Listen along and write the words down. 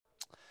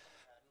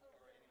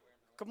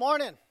Good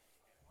morning.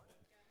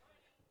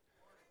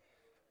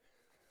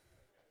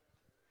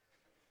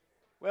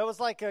 Well, it was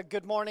like a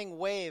good morning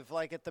wave,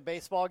 like at the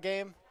baseball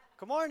game.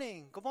 Good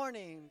morning, good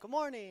morning, good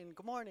morning,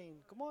 good morning,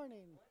 good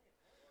morning,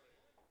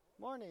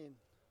 morning.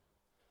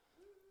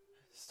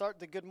 Start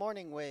the good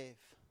morning wave.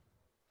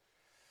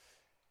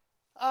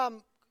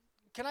 Can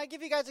I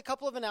give you guys a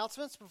couple of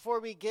announcements before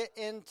we get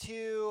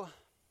into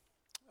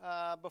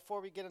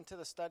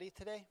the study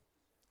today?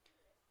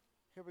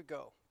 Here we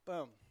go.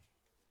 Boom.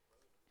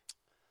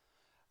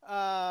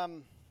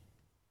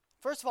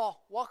 First of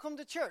all, welcome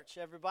to church,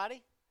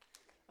 everybody.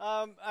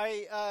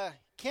 I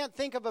can't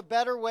think of a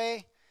better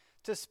way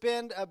to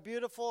spend a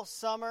beautiful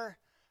summer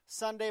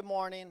Sunday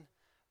morning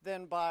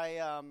than by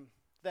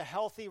the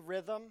healthy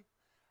rhythm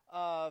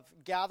of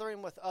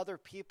gathering with other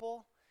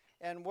people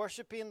and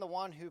worshiping the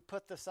one who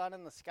put the sun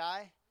in the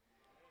sky,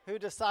 who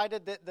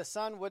decided that the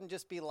sun wouldn't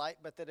just be light,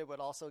 but that it would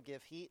also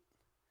give heat,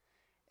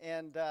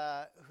 and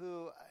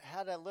who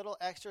had a little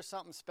extra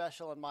something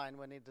special in mind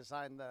when he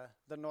designed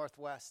the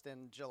Northwest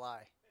in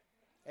July.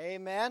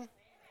 Amen.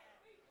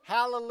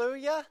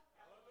 Hallelujah.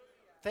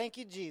 Thank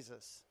you,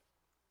 Jesus.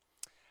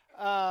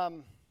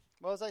 What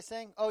was I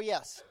saying? Oh,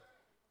 yes.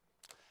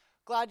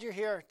 Glad you're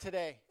here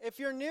today. If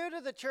you're new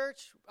to the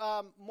church,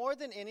 more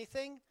than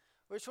anything,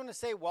 we just want to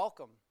say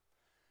welcome.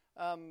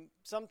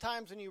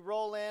 Sometimes when you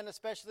roll in,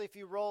 especially if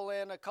you roll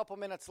in a couple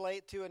minutes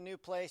late to a new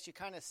place, you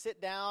kind of sit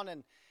down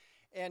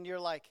and you're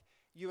like,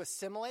 you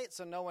assimilate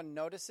so no one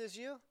notices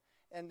you.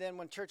 And then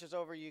when church is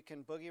over, you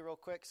can boogie real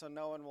quick so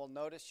no one will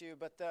notice you.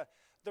 But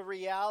the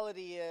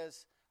reality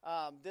is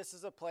this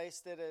is a place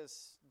that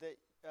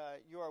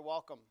you are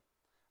welcome.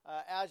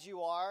 As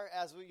you are,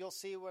 you'll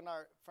see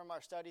from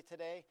our study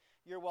today,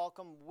 you're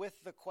welcome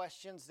with the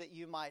questions that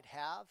you might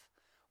have,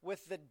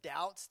 with the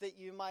doubts that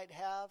you might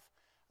have.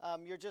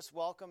 You're just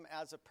welcome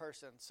as a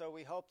person. So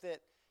we hope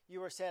that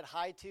you were said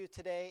hi to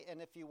today, and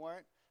if you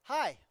weren't,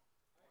 hi.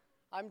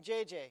 I'm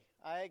JJ.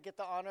 I get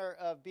the honor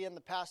of being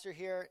the pastor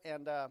here,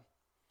 and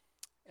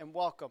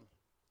welcome.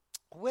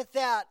 With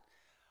that,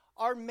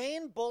 our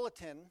main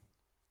bulletin,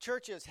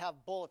 churches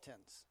have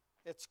bulletins.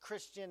 It's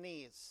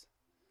Christianese.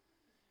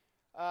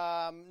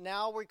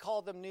 Now we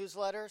call them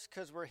newsletters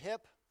because we're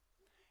hip.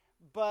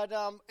 But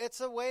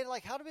it's a way,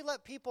 like, how do we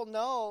let people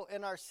know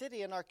in our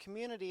city, in our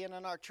community, and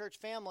in our church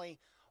family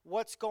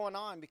what's going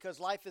on? Because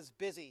life is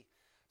busy.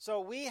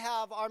 So we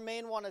have, our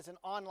main one is an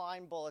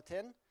online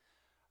bulletin.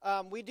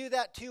 We do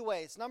that two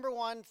ways. Number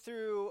one,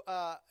 through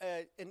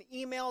an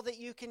email that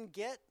you can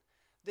get,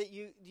 that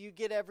you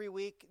get every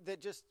week that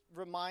just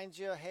reminds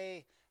you,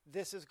 hey,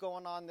 this is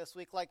going on this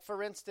week. Like,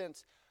 for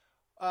instance,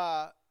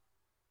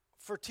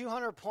 for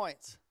 200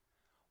 points,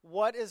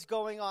 what is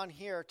going on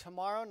here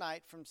tomorrow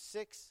night from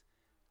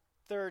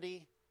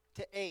 6:30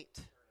 to 8?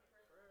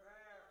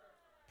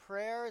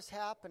 Prayer is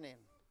happening.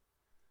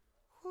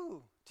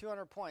 Whew,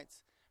 200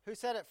 points. Who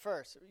said it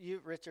first?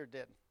 You, Richard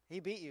did. He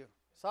beat you.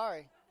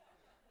 Sorry.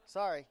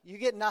 You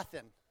get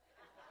nothing.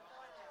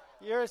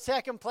 You're in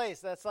second place.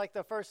 That's like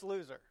the first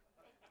loser.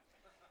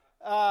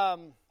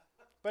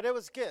 But it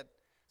was good.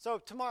 So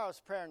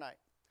tomorrow's prayer night.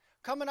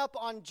 Coming up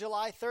on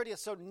July 30th,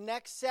 so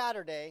next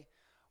Saturday,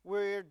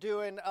 we're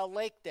doing a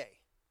lake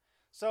day.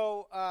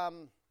 So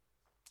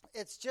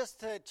it's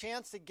just a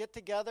chance to get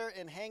together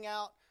and hang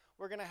out.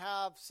 We're going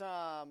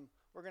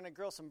to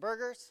grill some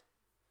burgers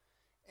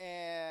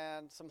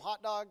and some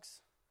hot dogs.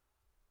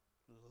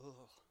 Ugh.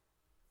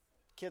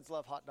 Kids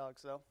love hot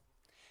dogs, though.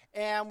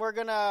 And we're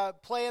going to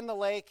play in the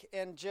lake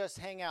and just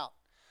hang out.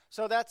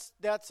 So that's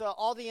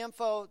all the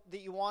info that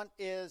you want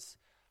is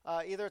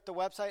either at the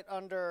website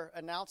under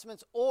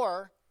announcements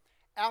or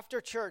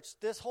after church.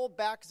 This whole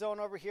back zone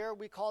over here,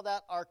 we call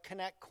that our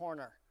Connect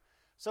Corner.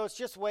 So it's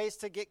just ways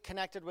to get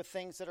connected with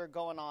things that are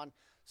going on.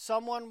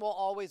 Someone will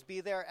always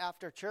be there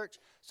after church.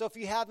 So if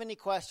you have any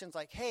questions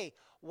like, hey,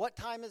 what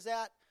time is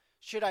that?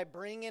 Should I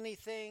bring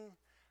anything?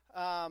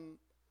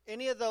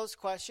 Any of those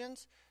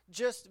questions,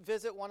 just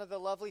visit one of the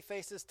lovely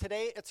faces.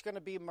 Today it's going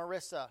to be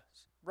Marissa.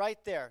 Right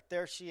there.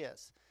 There she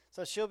is.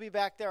 So she'll be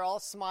back there all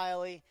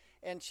smiley,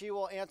 and she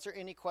will answer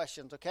any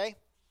questions, okay?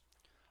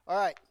 All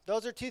right.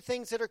 Those are two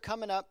things that are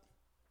coming up.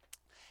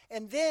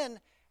 And then,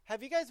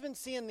 have you guys been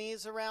seeing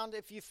these around?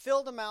 If you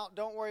filled them out,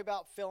 don't worry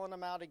about filling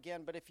them out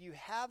again. But if you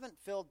haven't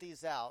filled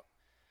these out,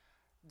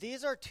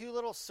 these are two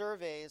little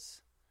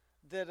surveys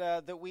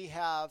that we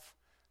have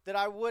that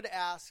I would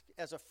ask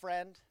as a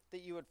friend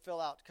that you would fill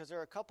out, because there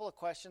are a couple of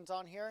questions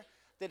on here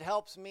that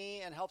helps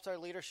me and helps our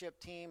leadership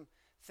team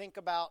think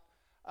about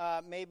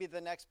maybe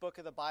the next book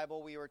of the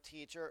Bible we were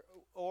teach,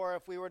 or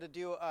if we were to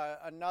do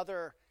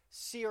another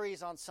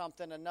series on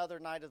something, another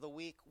night of the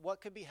week, what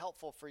could be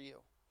helpful for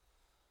you?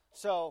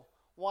 So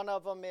one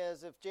of them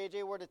is, if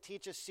JJ were to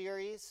teach a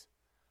series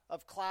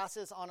of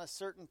classes on a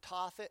certain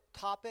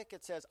topic,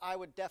 it says, I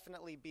would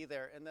definitely be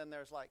there. And then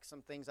there's like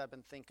some things I've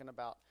been thinking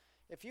about.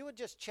 If you would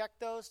just check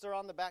those, they're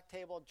on the back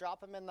table,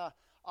 drop them in the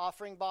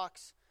offering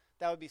box,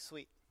 that would be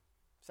sweet.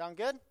 Sound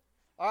good?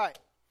 All right.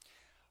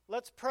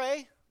 Let's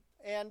pray.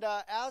 And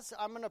as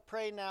I'm going to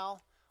pray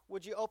now,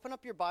 would you open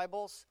up your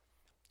Bibles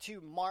to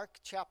Mark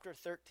chapter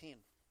 13.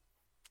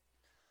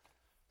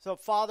 So,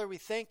 Father, we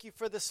thank you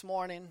for this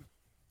morning.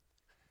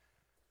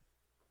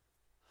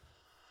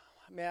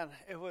 Man,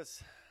 it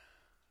was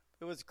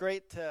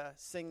great to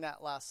sing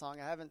that last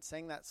song. I haven't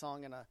sang that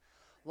song in a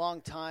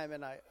long time,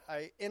 and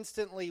I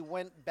instantly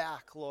went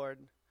back, Lord,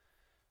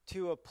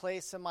 to a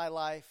place in my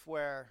life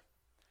where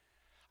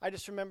I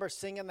just remember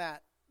singing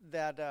that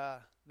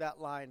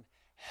line,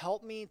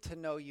 help me to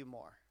know you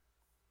more.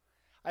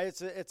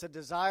 It's a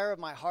desire of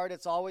my heart.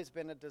 It's always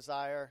been a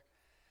desire.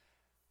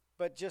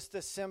 But just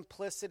the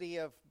simplicity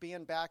of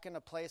being back in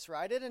a place where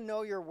I didn't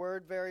know your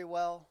word very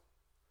well.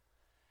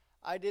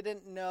 I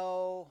didn't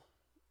know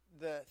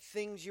the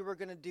things you were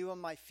going to do in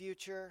my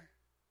future.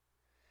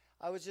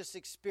 I was just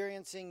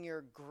experiencing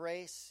your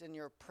grace and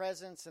your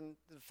presence and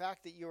the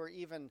fact that you were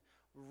even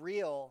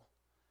real,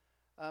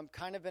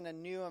 kind of in a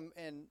new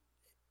and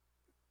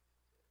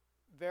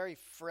very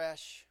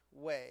fresh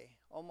way,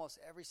 almost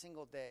every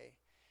single day.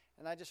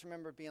 And I just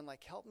remember being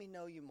like, help me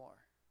know you more.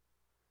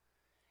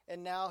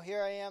 And now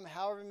here I am,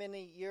 however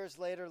many years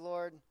later,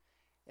 Lord,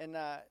 and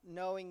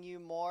knowing you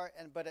more,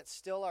 but it's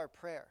still our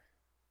prayer.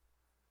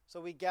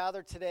 So we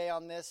gather today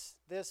on this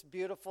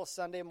beautiful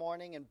Sunday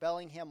morning in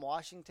Bellingham,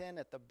 Washington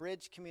at the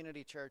Bridge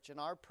Community Church, and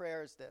our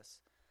prayer is this: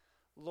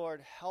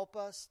 Lord, help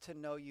us to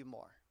know you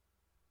more.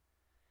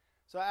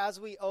 So as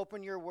we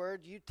open your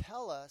word, you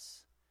tell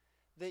us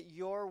that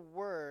your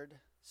word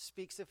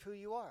speaks of who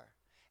you are.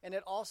 And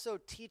it also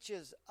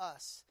teaches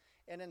us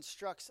and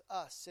instructs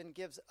us and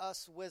gives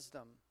us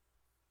wisdom.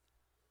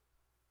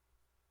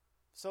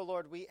 So,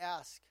 Lord, we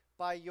ask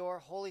by your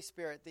Holy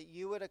Spirit that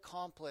you would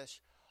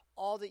accomplish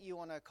all that you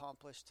want to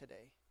accomplish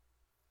today.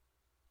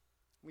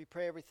 We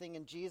pray everything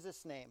in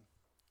Jesus' name.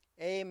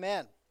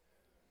 Amen.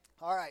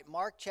 All right,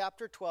 Mark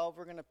chapter 12.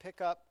 We're going to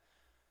pick up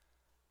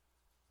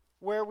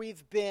where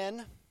we've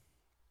been.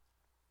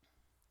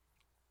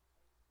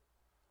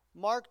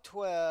 Mark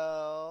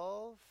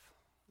 12.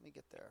 Let me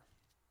get there.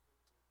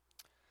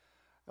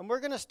 And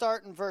we're going to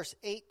start in verse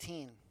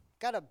 18.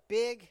 Got a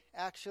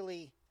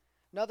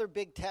another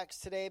big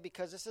text today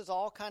because this is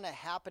all kind of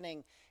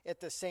happening at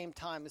the same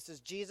time.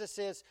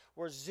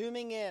 We're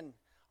zooming in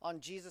on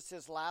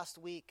Jesus' last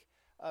week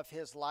of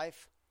his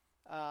life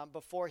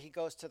before he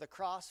goes to the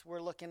cross.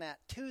 We're looking at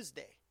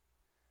Tuesday.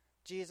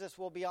 Jesus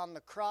will be on the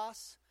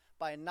cross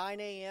by 9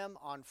 a.m.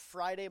 on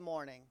Friday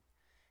morning.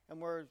 And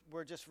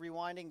we're just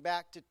rewinding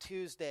back to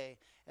Tuesday.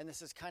 And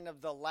this is kind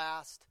of the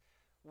last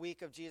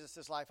week of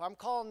Jesus' life. I'm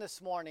calling this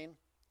morning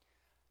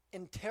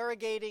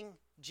Interrogating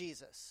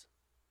Jesus.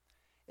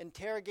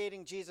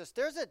 Interrogating Jesus.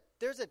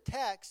 There's a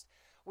text.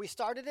 We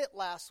started it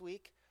last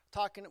week,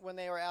 talking when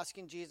they were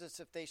asking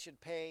Jesus if they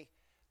should pay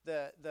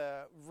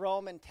the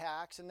Roman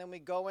tax. And then we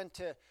go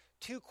into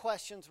two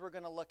questions we're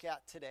going to look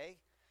at today.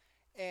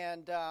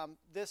 And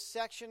this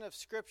section of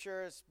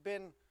Scripture has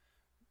been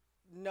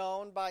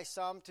known by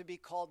some to be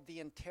called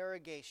the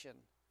interrogation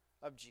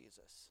of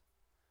Jesus.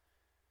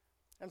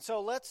 And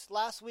so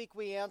last week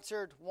we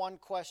answered one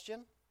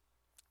question.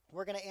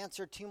 We're going to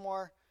answer two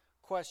more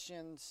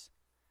questions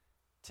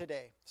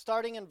today.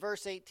 Starting in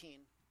verse 18.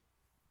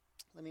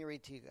 Let me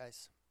read to you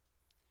guys.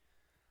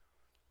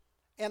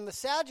 And the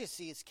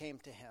Sadducees came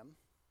to him,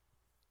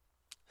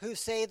 who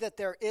say that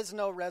there is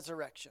no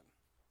resurrection.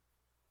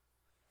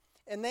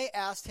 And they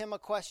asked him a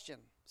question,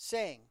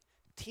 saying,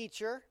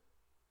 Teacher,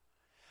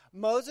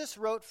 Moses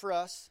wrote for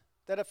us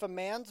that if a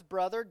man's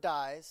brother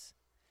dies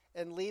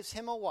and leaves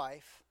him a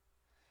wife,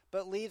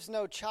 but leaves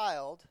no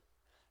child,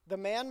 the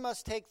man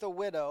must take the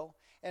widow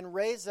and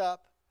raise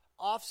up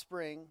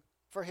offspring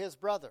for his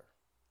brother.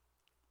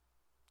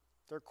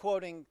 They're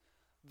quoting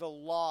the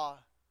law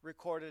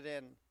recorded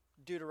in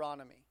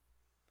Deuteronomy.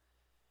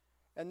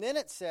 And then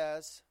it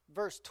says,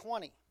 verse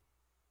 20,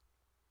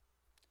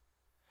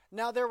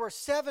 Now there were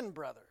 7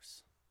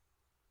 brothers.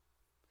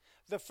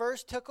 The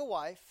first took a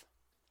wife,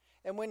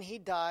 and when he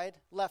died,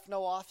 left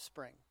no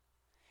offspring.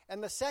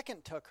 And the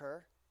second took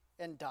her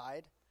and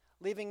died,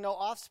 leaving no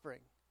offspring.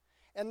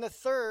 And the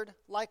third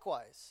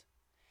likewise.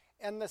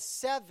 And the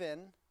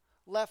 7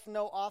 left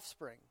no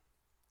offspring.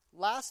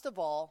 Last of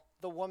all,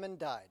 the woman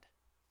died.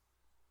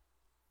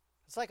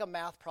 It's like a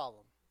math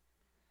problem.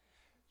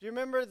 Do you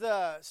remember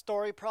the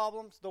story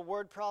problems, the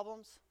word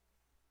problems?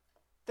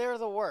 They're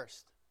the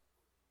worst.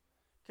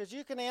 Because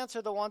you can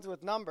answer the ones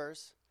with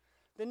numbers,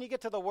 then you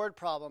get to the word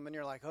problem and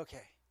you're like,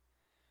 okay,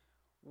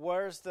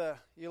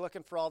 you're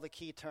looking for all the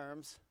key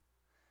terms.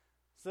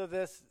 So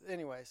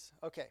anyways,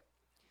 okay.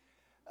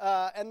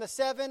 And the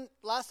 7,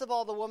 last of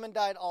all, the woman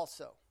died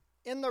also.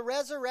 In the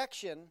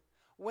resurrection,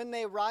 when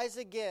they rise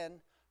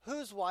again,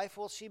 whose wife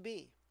will she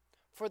be?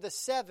 For the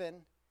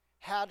 7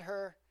 had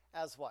her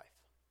as wife.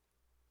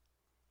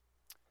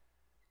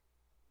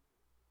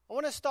 I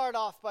want to start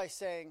off by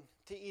saying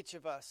to each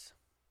of us,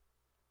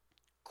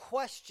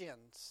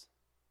 questions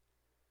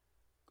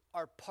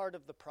are part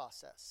of the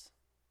process.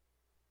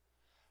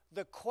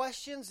 The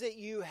questions that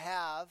you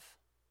have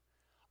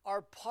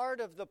are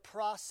part of the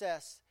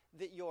process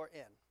that you're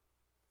in.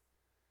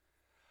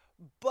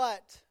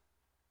 But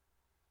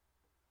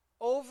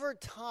over over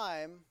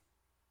time,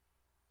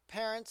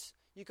 parents,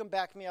 you can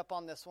back me up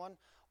on this one,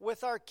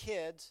 with our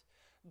kids,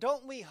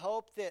 don't we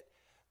hope that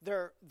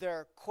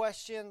their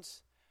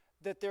questions,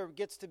 that there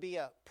gets to be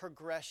a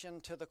progression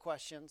to the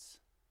questions?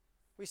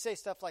 We say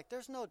stuff like,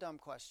 there's no dumb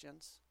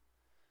questions.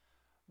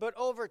 But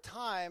over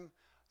time,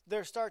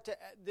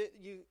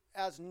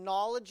 as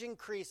knowledge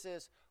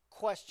increases,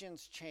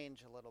 questions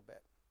change a little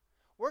bit.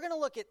 We're going to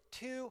look at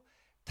two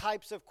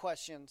types of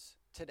questions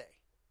today.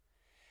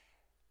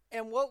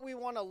 And what we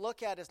want to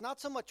look at is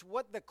not so much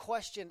what the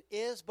question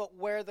is, but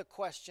where the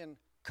question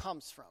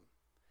comes from.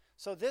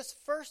 So this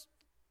first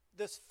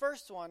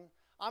one,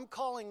 I'm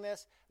calling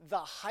this the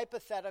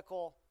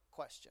hypothetical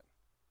question.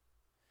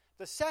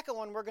 The second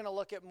one, we're going to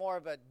look at more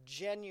of a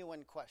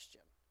genuine question.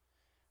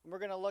 And we're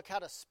going to look how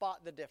to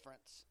spot the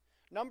difference.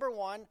 Number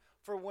one,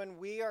 for when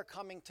we are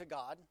coming to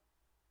God,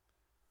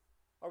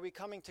 are we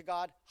coming to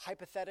God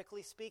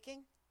hypothetically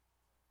speaking?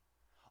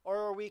 Or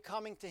are we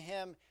coming to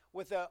him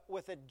with a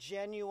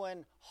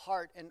genuine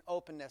heart and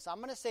openness? I'm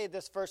going to say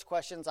this first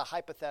question is a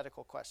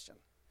hypothetical question.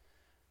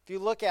 If you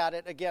look at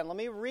it, again, let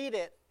me read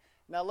it.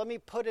 Now let me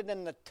put it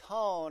in the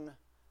tone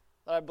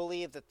that I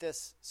believe that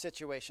this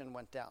situation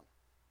went down.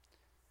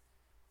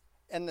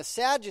 And the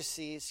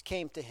Sadducees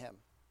came to him,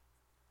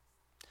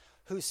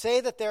 who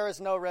say that there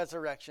is no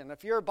resurrection.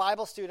 If you're a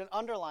Bible student,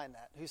 underline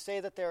that. Who say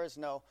that there is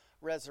no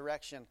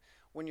resurrection.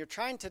 When you're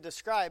trying to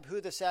describe who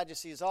the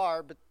Sadducees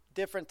are, but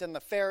different than the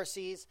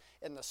Pharisees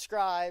and the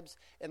scribes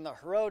and the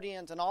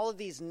Herodians and all of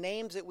these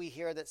names that we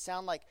hear that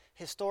sound like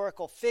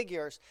historical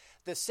figures,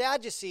 the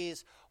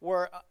Sadducees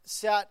were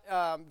sat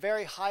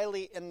very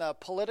highly in the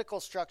political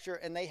structure,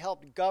 and they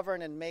helped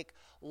govern and make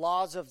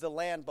laws of the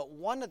land. But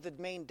one of the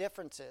main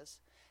differences,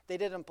 they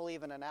didn't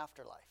believe in an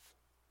afterlife.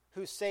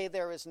 Who say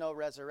there is no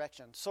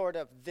resurrection. Sort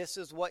of, this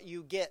is what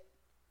you get.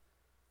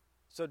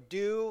 So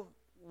do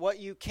what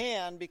you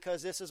can,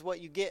 because this is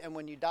what you get, and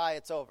when you die,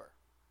 it's over.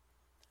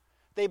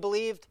 They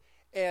believed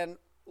and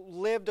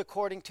lived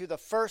according to the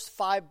first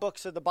 5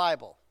 books of the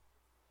Bible.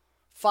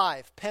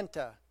 5,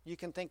 Penta. You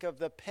can think of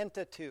the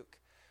Pentateuch.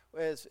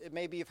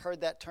 Maybe you've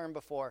heard that term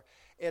before.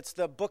 It's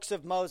the books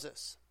of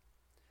Moses.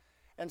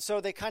 And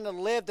so they kind of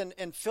lived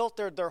and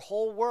filtered their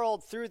whole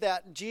world through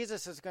that.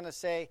 Jesus is going to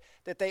say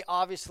that they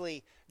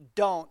obviously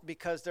don't,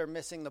 because they're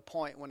missing the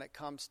point when it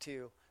comes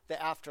to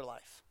the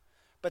afterlife.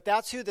 But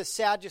that's who the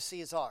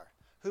Sadducees are,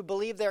 who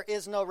believe there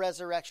is no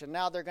resurrection.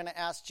 Now they're going to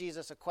ask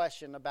Jesus a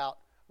question about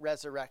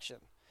resurrection.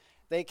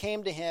 They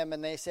came to him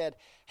and they said,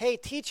 hey,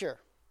 teacher,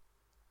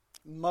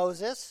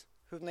 Moses,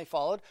 whom they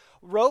followed,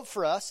 wrote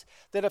for us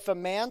that if a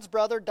man's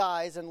brother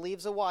dies and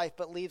leaves a wife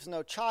but leaves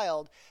no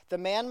child, the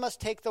man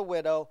must take the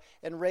widow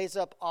and raise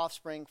up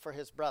offspring for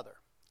his brother.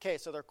 Okay,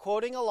 so they're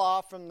quoting a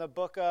law from the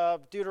book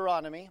of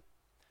Deuteronomy,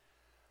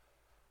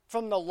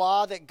 from the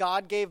law that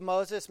God gave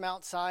Moses,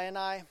 Mount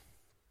Sinai.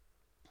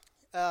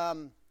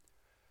 And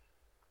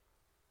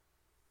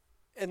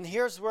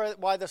here's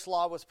why this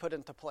law was put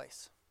into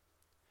place.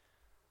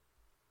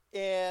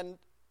 In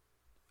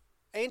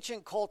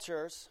ancient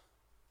cultures,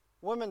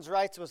 women's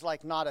rights was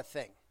like not a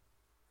thing.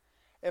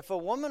 If a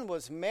woman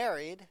was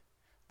married,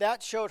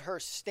 that showed her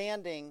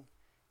standing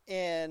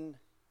in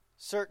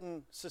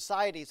certain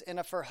societies. And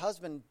if her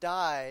husband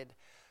died,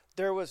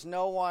 there was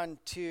no one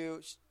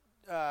to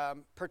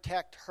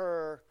protect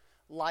her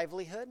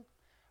livelihood.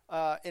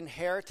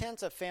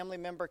 Inheritance a family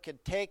member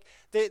could take.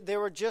 They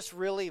were just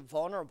really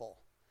vulnerable.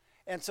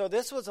 And so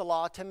this was a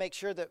law to make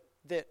sure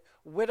that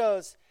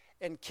widows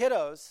and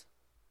kiddos,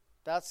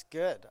 that's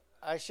good.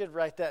 I should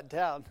write that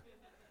down.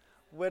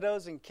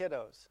 Widows and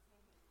kiddos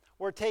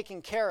were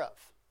taken care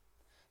of.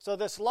 So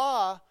this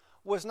law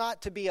was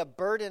not to be a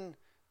burden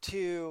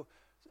to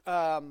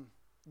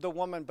the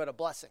woman, but a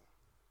blessing.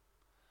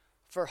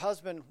 If her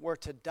husband were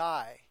to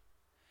die,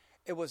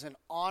 it was an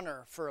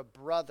honor for a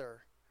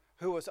brother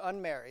who was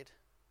unmarried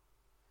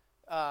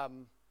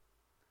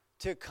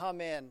to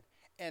come in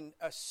and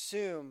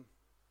assume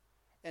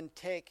and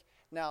take.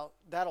 Now,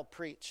 that'll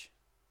preach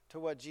to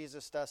what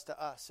Jesus does to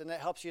us. And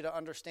it helps you to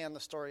understand the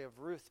story of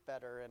Ruth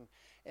better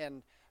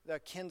and the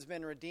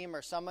kinsman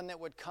redeemer, someone that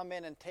would come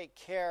in and take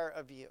care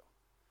of you.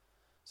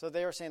 So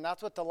they were saying,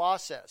 that's what the law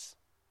says.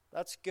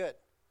 That's good.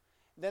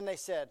 Then they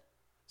said,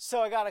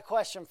 so I got a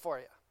question for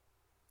you.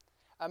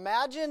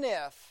 Imagine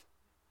if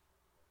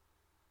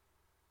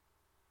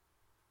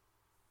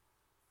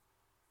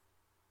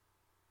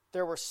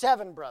there were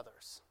 7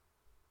 brothers.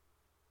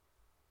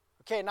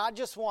 Okay, not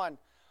just one,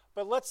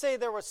 but let's say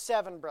there were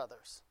 7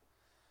 brothers.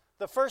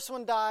 The first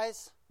one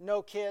dies,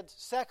 no kids.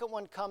 Second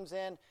one comes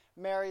in,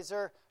 marries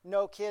her,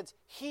 no kids.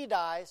 He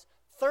dies.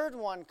 Third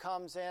one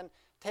comes in,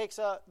 takes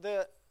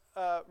the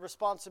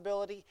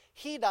responsibility.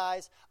 He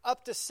dies,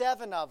 up to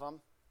 7 of them.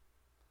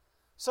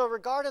 So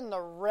regarding the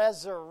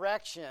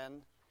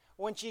resurrection,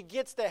 when she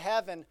gets to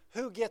heaven,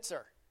 who gets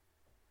her?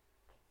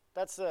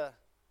 That's the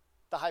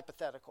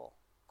hypothetical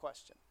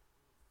question.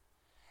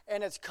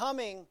 And it's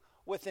coming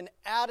with an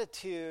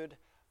attitude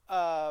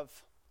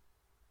of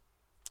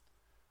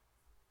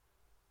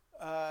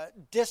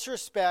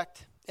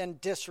disrespect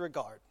and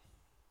disregard.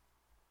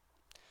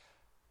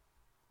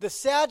 The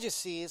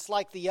Sadducees,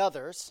 like the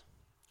others,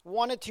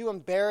 wanted to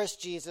embarrass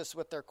Jesus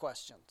with their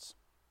questions.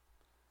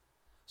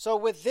 So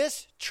with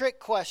this trick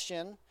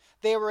question,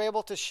 they were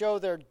able to show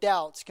their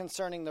doubts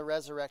concerning the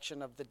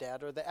resurrection of the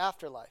dead or the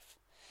afterlife.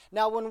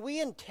 Now, when we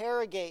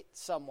interrogate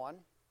someone,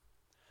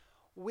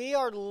 we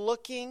are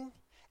looking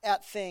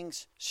at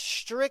things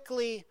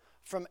strictly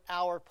from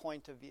our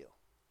point of view.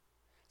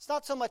 It's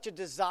not so much a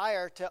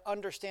desire to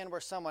understand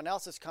where someone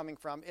else is coming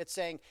from. It's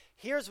saying,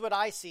 here's what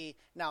I see,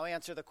 now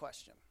answer the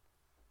question.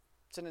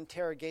 It's an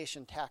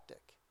interrogation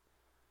tactic.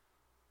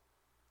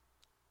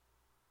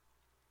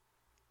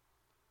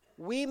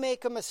 We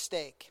make a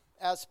mistake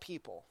as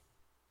people.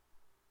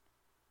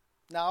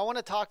 Now, I want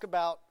to talk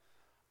about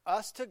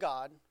us to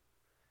God,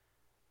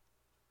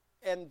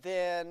 and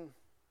then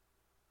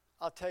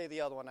I'll tell you the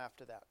other one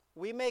after that.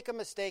 We make a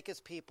mistake as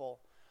people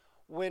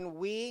when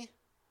we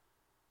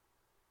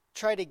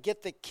try to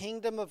get the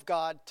kingdom of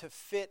God to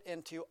fit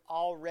into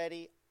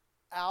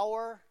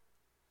our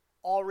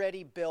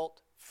already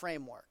built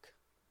framework.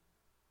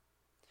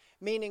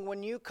 Meaning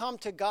when you come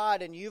to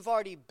God and you've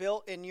already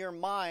built in your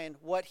mind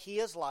what he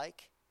is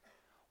like,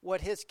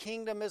 what his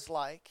kingdom is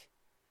like,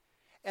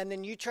 and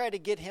then you try to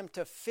get him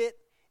to fit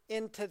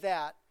into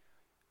that,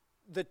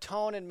 the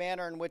tone and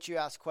manner in which you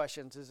ask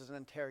questions is an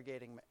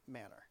interrogating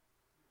manner.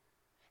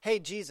 Hey,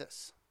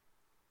 Jesus.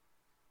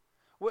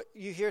 What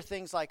you hear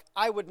things like,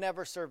 I would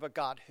never serve a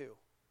God who?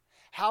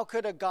 How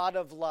could a God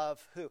of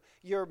love who?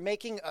 You're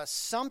making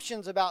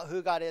assumptions about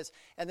who God is,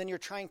 and then you're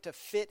trying to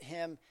fit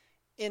him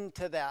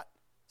into that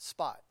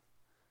spot.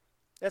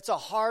 It's a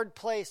hard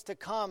place to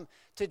come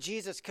to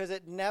Jesus because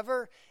it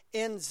never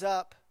ends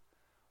up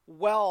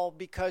well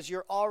because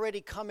you're already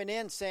coming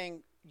in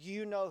saying,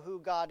 you know who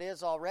God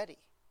is already.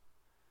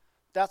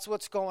 That's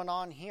what's going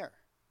on here.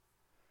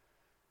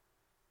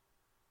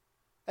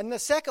 And the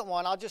second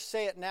one, I'll just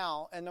say it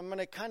now, and I'm going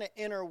to kind of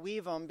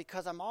interweave them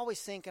because I'm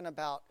always thinking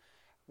about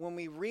when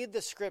we read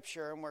the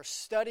scripture and we're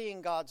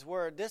studying God's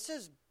word, this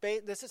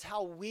is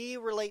how we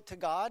relate to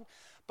God,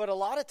 but a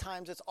lot of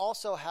times it's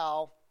also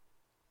how,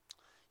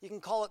 you can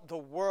call it the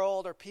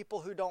world or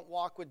people who don't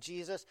walk with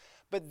Jesus,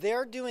 but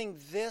they're doing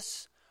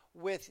this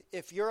with,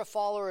 if you're a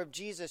follower of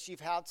Jesus, you've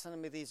had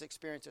some of these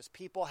experiences.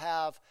 People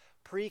have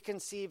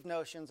preconceived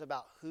notions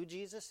about who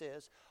Jesus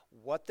is,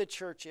 what the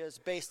church is,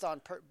 based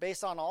on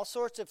all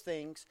sorts of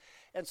things,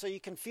 and so you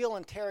can feel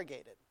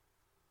interrogated.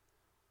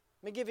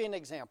 Let me give you an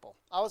example.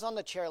 I was on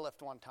the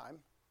chairlift one time,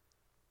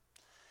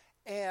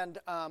 and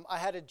I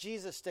had a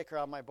Jesus sticker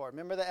on my board.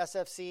 Remember the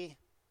SFC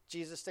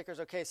Jesus stickers?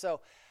 Okay,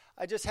 so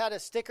I just had a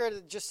sticker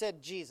that just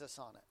said Jesus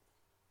on it.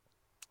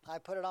 I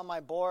put it on my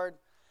board.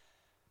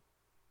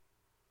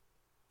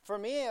 For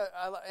me,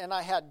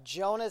 I had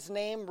Jonah's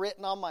name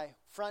written on my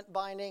front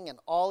binding and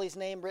Ollie's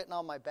name written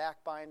on my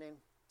back binding.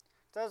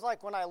 So it was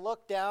like when I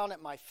look down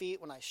at my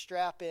feet, when I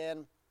strap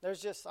in,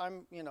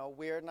 I'm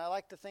weird, and I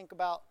like to think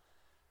about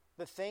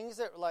the things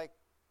that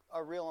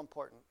are real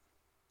important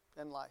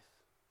in life.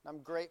 I'm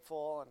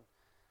grateful, and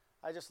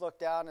I just looked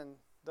down, and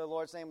the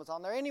Lord's name was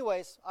on there.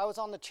 Anyways, I was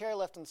on the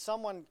chairlift, and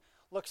someone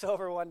looks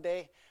over one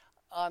day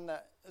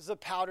it was a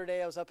powder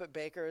day. I was up at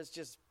Baker. It was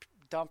just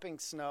dumping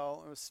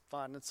snow. It was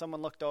fun. And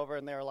someone looked over,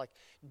 and they were like,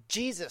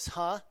 Jesus,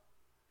 huh?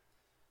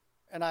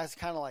 And I was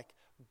kind of like,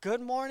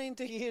 good morning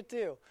to you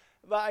too.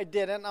 But I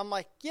didn't. I'm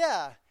like,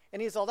 yeah.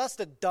 And he's all, that's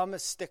the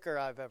dumbest sticker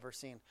I've ever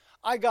seen.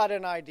 I got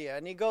an idea.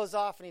 And he goes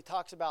off and he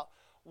talks about,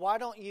 why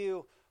don't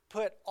you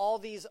put all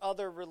these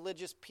other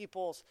religious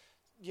people's,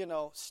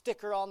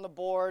 sticker on the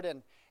board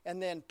and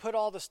then put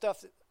all the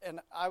stuff. And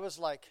I was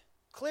like,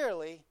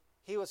 clearly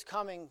he was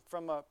coming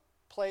from a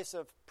place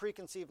of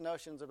preconceived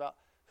notions about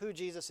who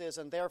Jesus is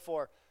and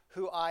therefore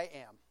who I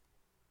am.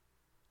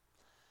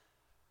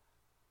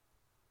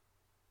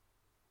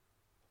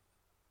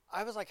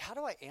 I was like, how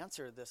do I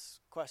answer this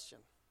question?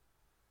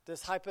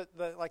 This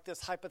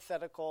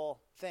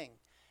hypothetical thing.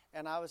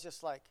 And I was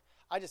just like,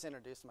 I just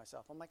introduced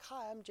myself. I'm like,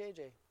 hi, I'm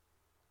JJ.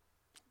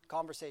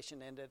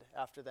 Conversation ended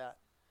after that.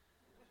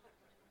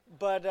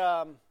 But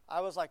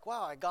I was like,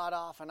 wow, I got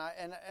off.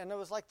 And it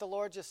was like the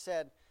Lord just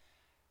said,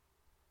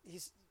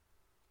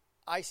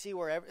 I see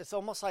where, it's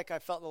almost like I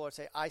felt the Lord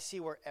say, I see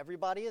where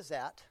everybody is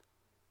at.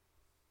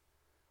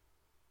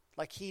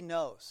 Like he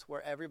knows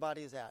where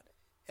everybody is at.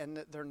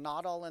 And they're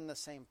not all in the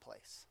same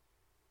place.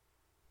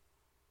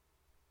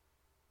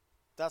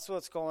 That's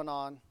what's going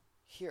on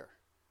here.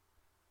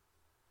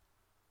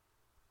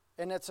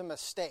 And it's a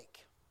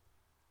mistake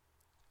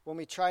when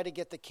we try to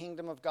get the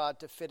kingdom of God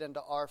to fit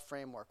into our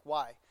framework.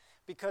 Why?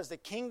 Because the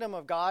kingdom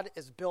of God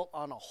is built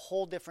on a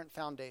whole different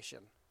foundation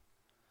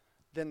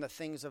than the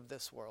things of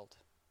this world.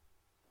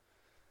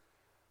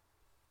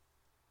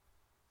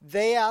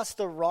 They asked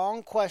the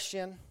wrong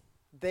question.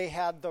 They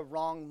had the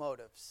wrong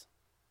motives.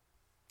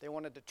 They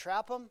wanted to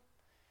trap him,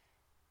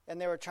 and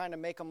they were trying to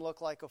make him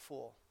look like a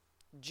fool.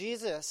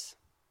 Jesus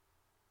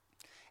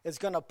is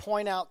going to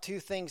point out two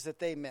things that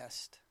they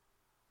missed,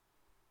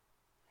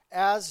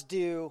 as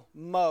do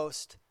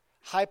most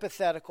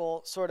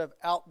hypothetical, sort of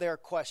out there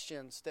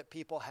questions that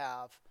people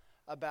have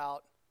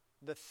about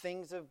the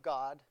things of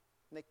God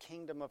in the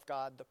kingdom of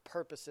God, the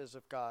purposes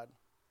of God.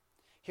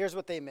 Here's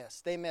what they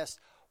missed. They missed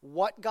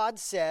what God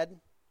said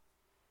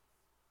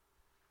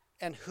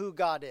and who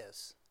God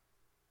is.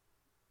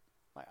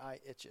 My eye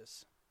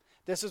itches.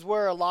 This is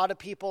where a lot of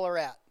people are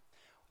at.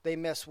 They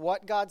miss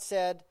what God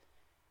said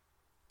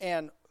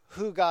and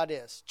who God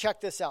is.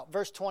 Check this out.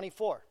 Verse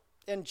 24.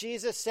 And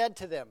Jesus said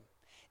to them,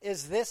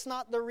 is this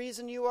not the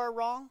reason you are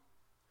wrong?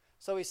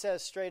 So he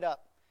says straight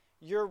up,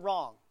 you're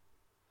wrong.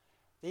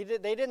 They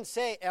didn't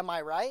say, am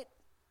I right?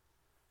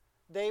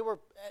 They were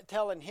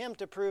telling him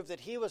to prove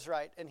that he was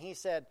right. And he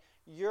said,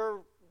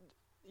 you're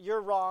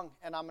wrong,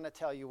 and I'm going to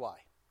tell you why.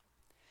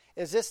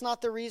 Is this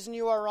not the reason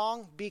you are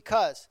wrong?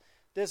 Because,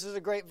 this is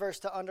a great verse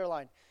to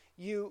underline,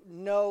 you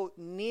know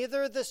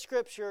neither the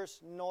scriptures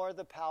nor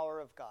the power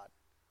of God.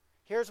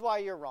 Here's why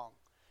you're wrong.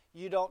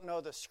 You don't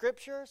know the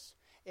scriptures,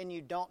 and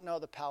you don't know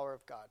the power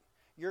of God.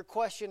 Your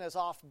question is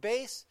off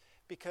base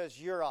because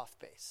you're off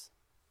base.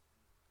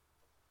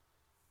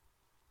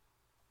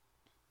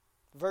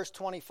 Verse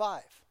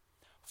 25.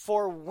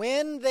 For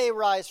when they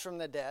rise from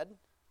the dead,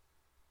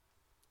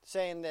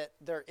 saying that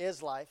there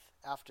is life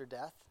after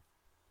death,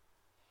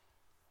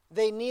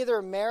 they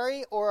neither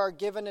marry or are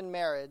given in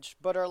marriage,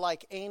 but are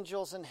like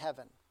angels in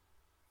heaven.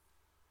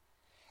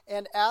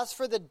 And as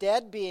for the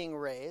dead being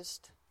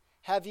raised,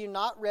 have you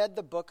not read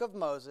the book of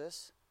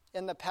Moses,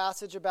 in the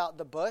passage about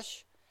the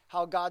bush,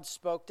 how God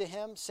spoke to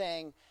him,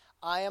 saying,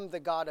 I am the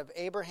God of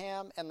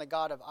Abraham, and the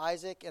God of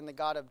Isaac, and the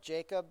God of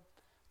Jacob?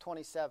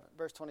 27,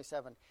 verse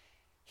 27.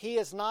 He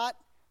is not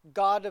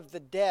God of the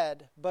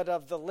dead, but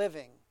of the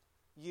living.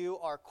 You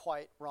are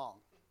quite wrong.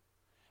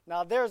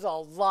 Now, there's a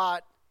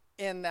lot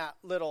in that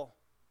little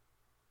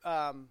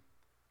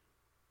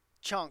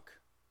chunk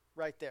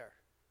right there.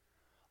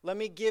 Let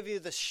me give you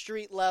the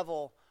street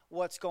level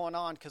what's going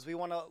on, because we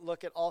want to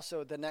look at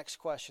also the next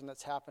question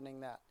that's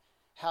happening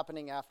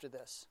after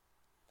this.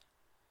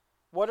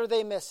 What are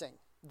they missing?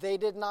 They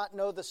did not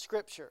know the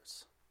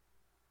scriptures.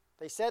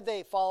 They said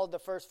they followed the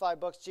first 5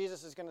 books.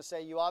 Jesus is going to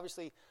say, you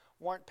obviously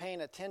weren't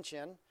paying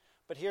attention,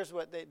 but here's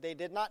what they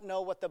did not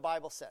know what the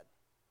Bible said.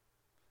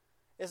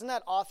 Isn't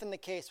that often the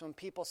case when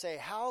people say,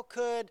 how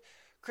could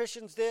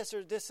Christians this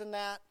or this and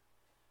that?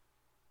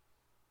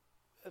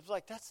 It's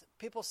like,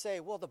 people say,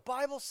 well, the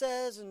Bible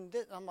says, and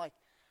this. I'm like,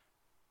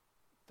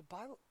 the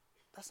Bible,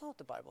 that's not what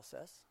the Bible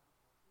says.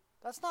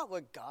 That's not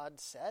what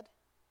God said.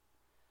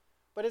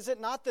 But is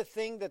it not the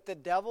thing that the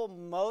devil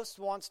most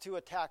wants to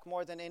attack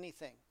more than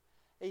anything?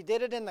 He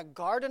did it in the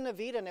Garden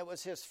of Eden. It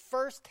was his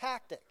first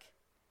tactic.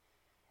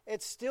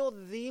 It's still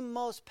the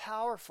most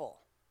powerful.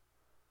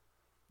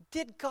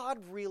 Did God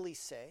really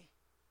say?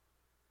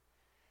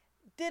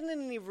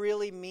 Didn't he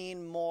really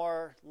mean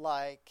more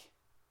like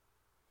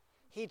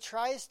he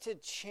tries to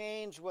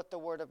change what the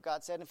Word of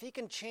God said? And if he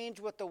can change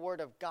what the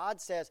Word of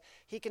God says,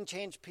 he can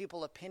change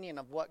people's opinion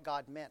of what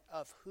God meant,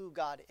 of who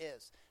God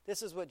is.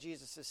 This is what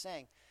Jesus is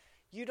saying.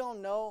 You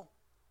don't know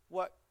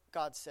what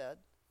God said,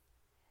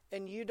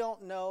 and you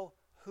don't know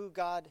who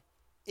God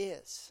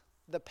is,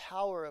 the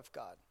power of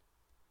God.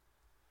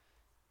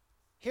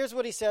 Here's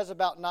what he says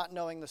about not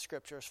knowing the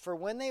scriptures. For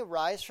when they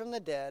rise from the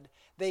dead,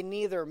 they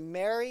neither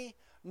marry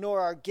nor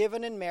are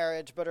given in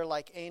marriage, but are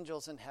like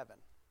angels in heaven.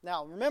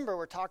 Now, remember,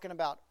 we're talking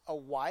about a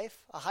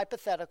wife, a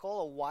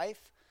hypothetical, a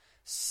wife,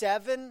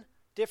 7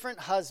 different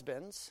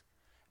husbands.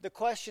 The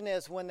question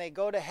is, when they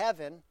go to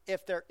heaven,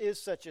 if there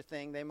is such a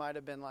thing, they might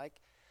have been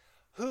like,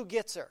 who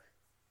gets her?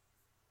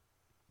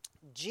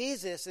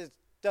 Jesus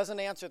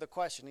doesn't answer the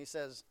question. He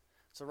says,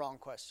 it's a wrong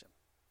question.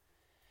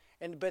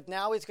 But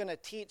now he's going to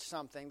teach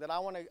something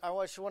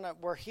that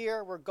we're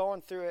here, we're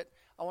going through it.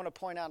 I want to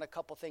point out a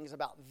couple things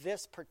about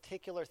this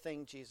particular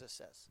thing Jesus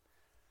says.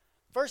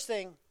 First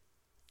thing,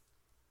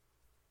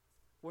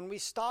 when we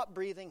stop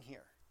breathing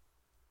here,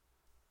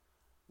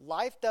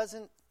 life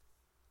doesn't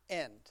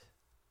end,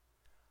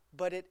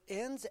 but it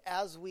ends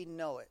as we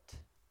know it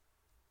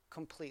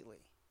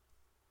completely.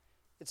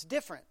 It's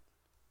different.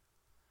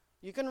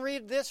 You can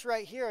read this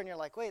right here and you're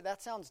like, wait,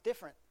 that sounds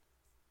different.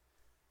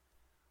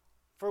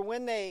 For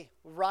when they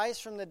rise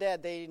from the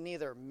dead, they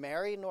neither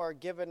marry nor are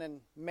given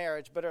in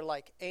marriage, but are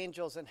like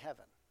angels in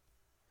heaven.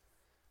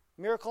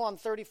 Miracle on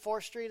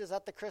 34th Street, is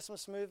that the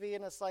Christmas movie?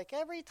 And it's like,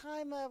 every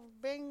time a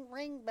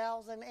ring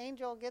bells, an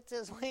angel gets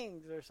his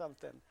wings or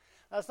something.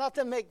 That's not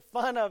to make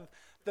fun of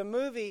the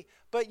movie,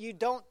 but you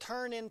don't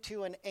turn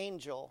into an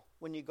angel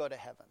when you go to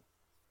heaven.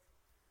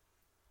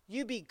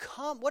 You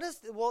become,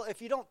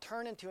 if you don't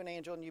turn into an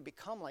angel and you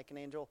become like an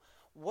angel,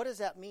 what does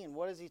that mean?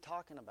 What is he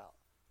talking about?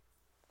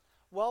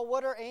 Well,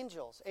 what are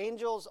angels?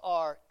 Angels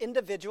are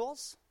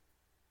individuals.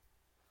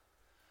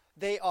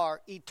 They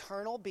are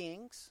eternal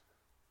beings.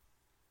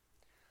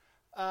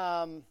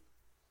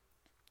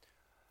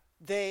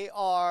 They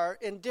are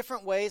in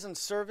different ways in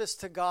service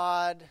to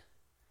God.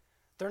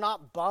 They're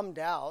not bummed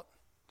out.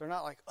 They're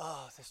not like,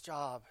 oh, this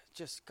job,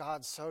 just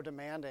God's so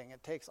demanding.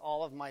 It takes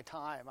all of my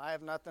time. I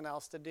have nothing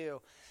else to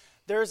do.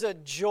 There's a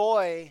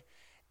joy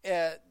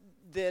that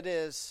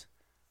is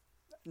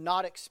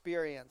not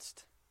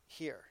experienced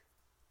here.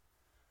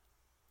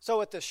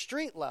 So at the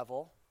street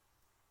level,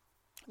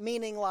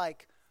 Meaning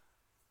like,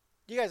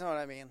 you guys know what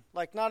I mean?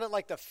 Like not at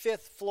like the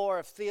 5th floor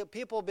of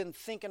people have been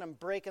thinking and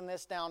breaking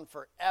this down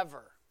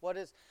forever.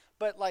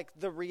 But like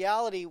the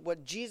reality,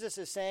 what Jesus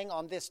is saying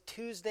on this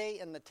Tuesday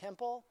in the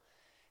temple,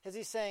 is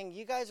he's saying,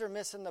 you guys are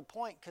missing the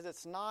point, because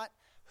it's not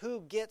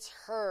who gets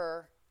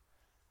her,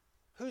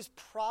 whose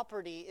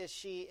property is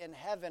she in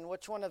heaven,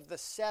 which one of the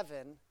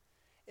 7.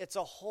 It's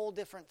a whole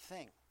different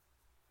thing.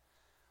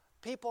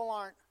 People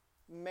aren't,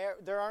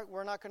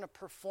 we're not going to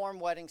perform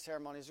wedding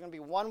ceremonies. There's going to be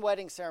one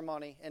wedding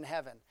ceremony in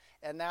heaven,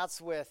 and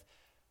that's with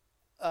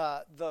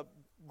the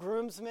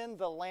groomsmen,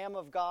 the Lamb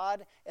of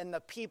God, and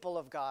the people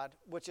of God,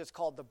 which is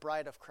called the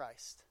bride of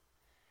Christ.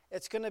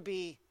 It's going to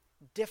be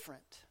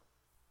different.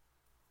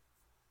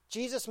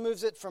 Jesus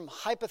moves it from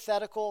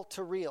hypothetical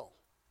to real.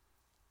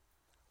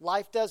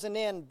 Life doesn't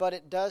end, but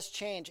it does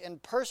change.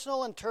 And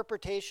personal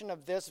interpretation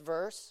of this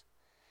verse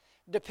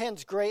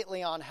depends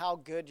greatly on how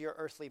good your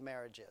earthly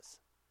marriage is.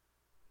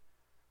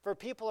 For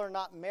people who are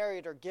not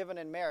married or given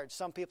in marriage,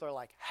 some people are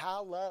like,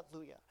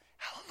 hallelujah,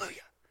 hallelujah.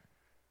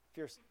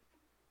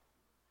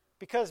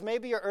 Because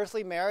maybe your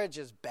earthly marriage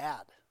is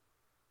bad.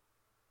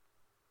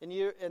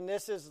 And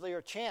this is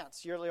your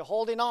chance. You're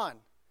holding on.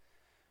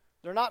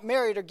 They're not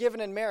married or given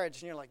in marriage.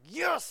 And you're like,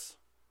 yes!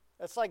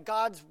 It's like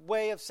God's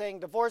way of saying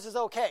divorce is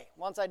okay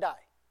once I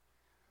die.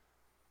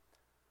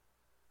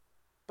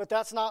 But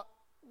that's not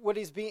what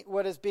is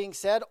being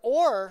said.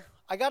 Or,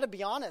 I got to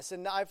be honest,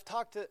 and I've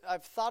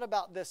thought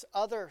about this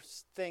other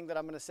thing that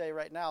I'm going to say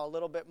right now a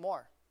little bit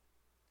more.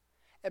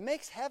 It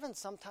makes heaven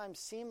sometimes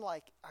seem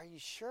like, are you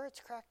sure it's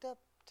cracked up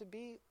to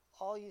be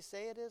all you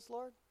say it is,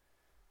 Lord?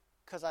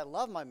 Because I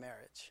love my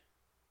marriage.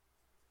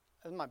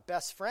 It's my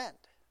best friend.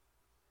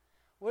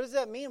 What does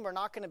that mean? We're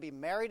not going to be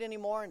married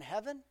anymore in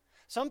heaven?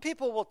 Some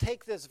people will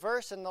take this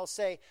verse and they'll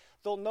say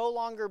there'll no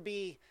longer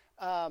be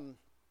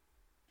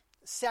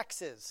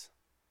sexes.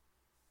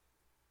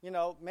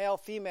 Male,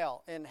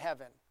 female in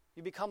heaven.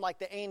 You become like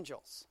the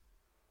angels.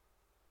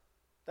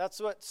 That's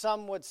what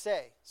some would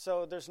say.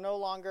 So there's no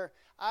longer,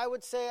 I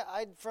would say,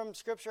 from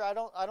Scripture, I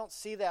don't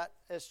see that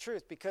as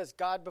truth, because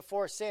God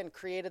before sin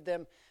created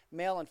them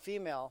male and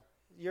female.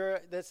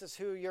 This is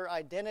who your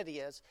identity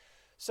is.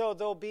 So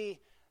there'll be,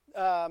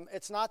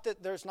 it's not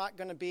that there's not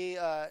going to be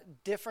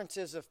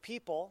differences of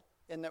people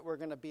in that we're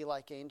going to be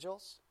like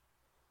angels.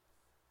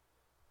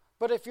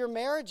 But if your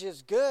marriage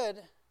is good,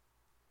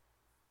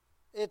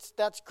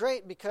 that's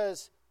great,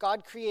 because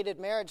God created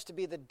marriage to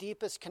be the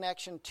deepest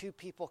connection two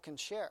people can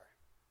share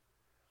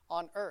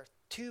on earth,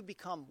 to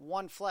become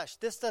one flesh.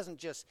 This doesn't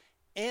just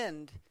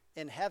end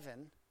in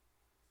heaven,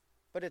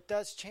 but it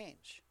does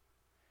change.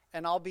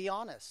 And I'll be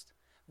honest,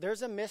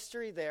 there's a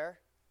mystery there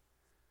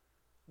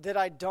that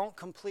I don't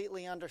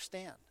completely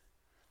understand.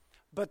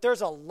 But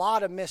there's a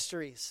lot of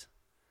mysteries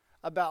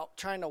about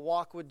trying to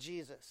walk with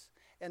Jesus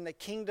and the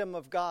kingdom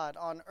of God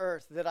on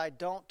earth that I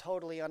don't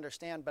totally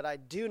understand. But I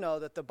do know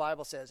that the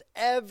Bible says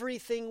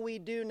everything we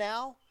do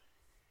now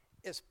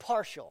is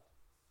partial.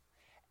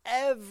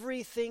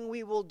 Everything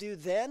we will do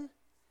then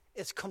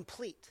is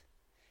complete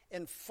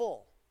and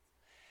full.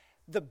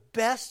 The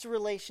best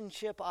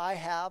relationship I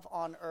have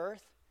on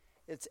earth,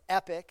 it's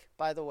epic,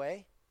 by the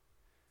way.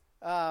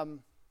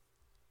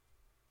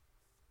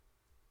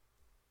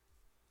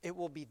 It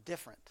will be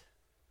different.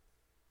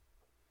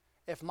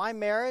 If my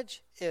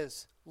marriage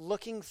is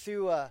looking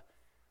through a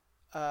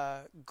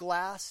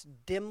glass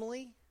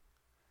dimly,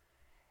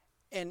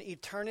 and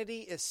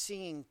eternity is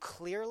seeing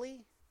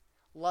clearly,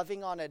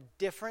 loving on a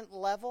different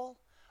level,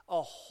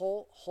 a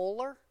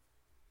wholer,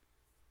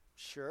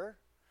 sure,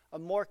 a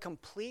more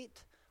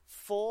complete,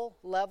 full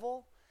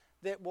level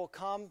that will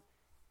come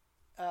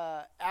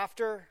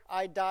after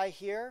I die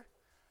here,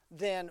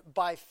 then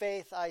by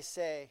faith I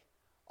say,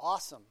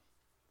 awesome.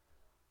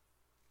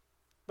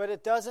 But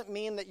it doesn't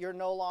mean that you're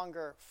no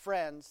longer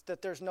friends,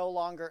 that there's no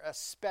longer a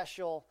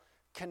special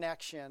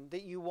connection,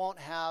 that you won't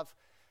have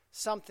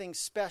something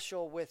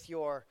special with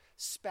your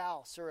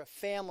spouse or a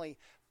family.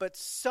 But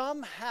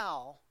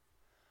somehow,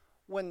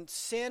 when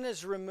sin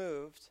is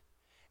removed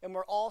and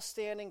we're all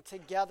standing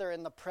together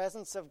in the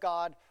presence of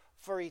God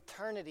for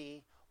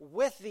eternity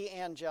with the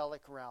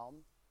angelic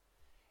realm,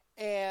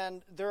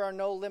 and there are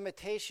no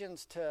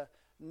limitations to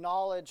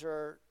knowledge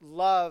or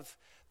love,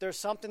 there's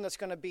something that's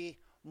going to be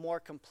more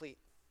complete.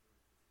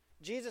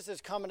 Jesus is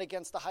coming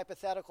against the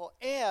hypothetical,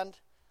 and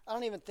I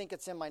don't even think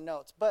it's in my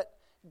notes, but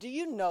do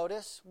you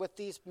notice with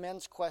these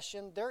men's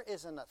questions, there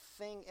isn't a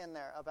thing in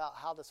there about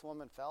how this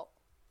woman felt?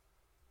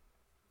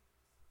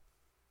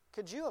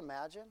 Could you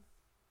imagine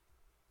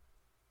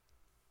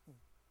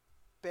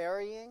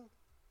burying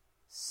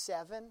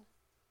 7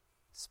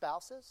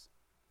 spouses?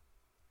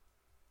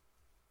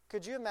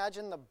 Could you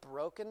imagine the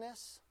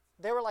brokenness?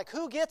 They were like,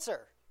 who gets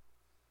her?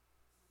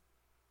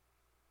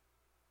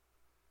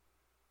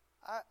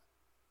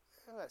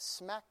 I'm going to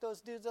smack those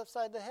dudes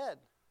upside the head.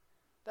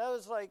 That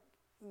was like,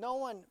 no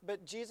one,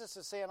 but Jesus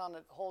is saying on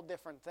a whole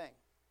different thing.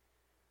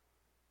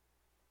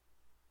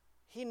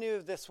 He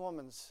knew this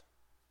woman's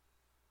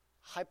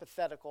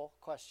hypothetical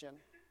question.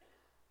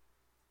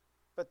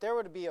 But there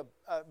would be a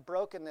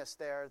brokenness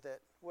there that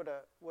would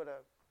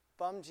have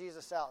bummed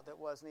Jesus out that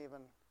wasn't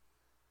even...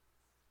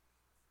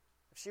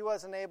 If she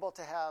wasn't able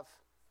to have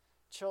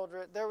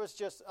children, there was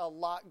just a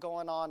lot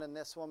going on in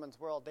this woman's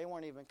world. They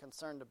weren't even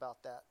concerned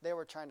about that. They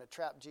were trying to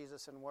trap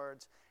Jesus in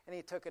words, and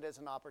he took it as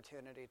an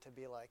opportunity to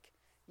be like,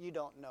 you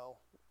don't know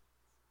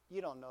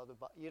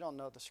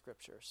the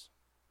scriptures.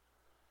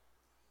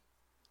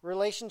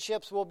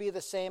 Relationships will be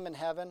the same in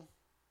heaven.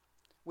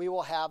 We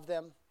will have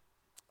them,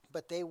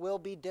 but they will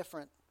be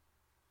different.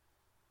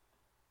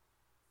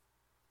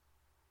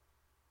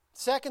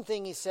 Second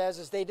thing he says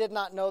is they did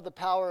not know the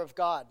power of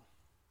God.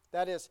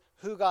 That is,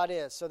 who God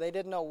is. So they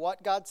didn't know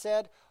what God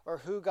said or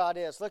who God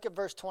is. Look at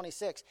verse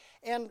 26.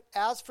 And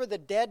as for the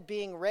dead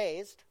being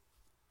raised,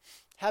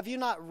 have you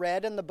not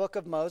read in the book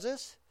of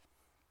Moses?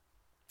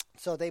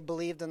 So they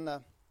believed in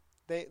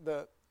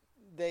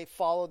they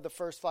followed the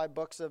first 5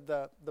 books of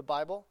the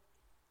Bible.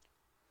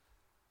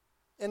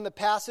 In the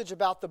passage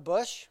about the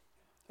bush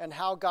and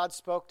how God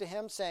spoke to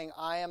him, saying,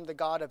 I am the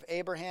God of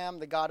Abraham,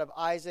 the God of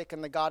Isaac,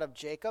 and the God of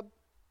Jacob.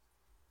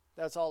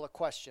 That's all a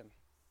question.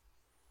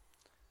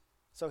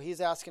 So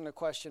he's asking a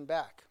question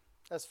back.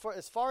 As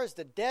far as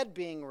the dead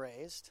being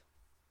raised,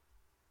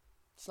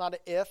 it's not an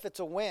if, it's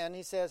a when.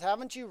 He says,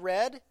 haven't you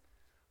read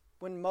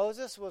when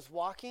Moses was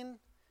walking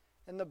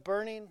in the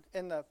burning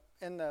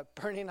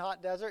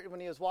hot desert,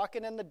 when he was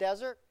walking in the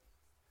desert?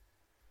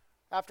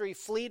 After he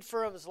fled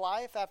for his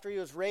life, after he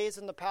was raised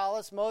in the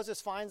palace,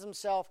 Moses finds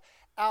himself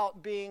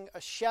out being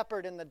a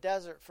shepherd in the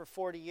desert for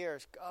 40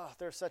 years. Oh,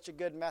 there's such a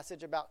good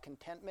message about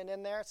contentment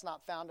in there. It's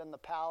not found in the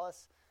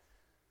palace.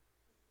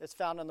 It's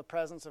found in the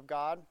presence of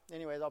God.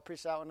 Anyways, I'll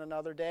preach that one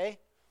another day.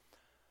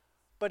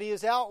 But he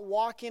was out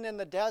walking in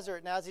the desert,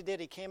 and as he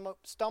did, he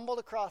stumbled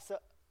across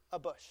a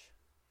bush.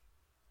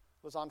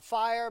 It was on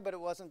fire, but it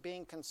wasn't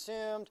being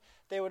consumed.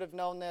 They would have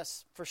known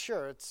this for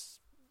sure. It's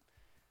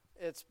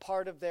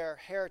part of their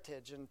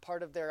heritage and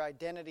part of their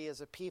identity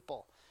as a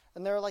people.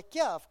 And they were like,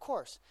 yeah, of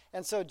course.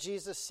 And so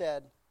Jesus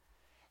said,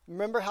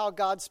 remember how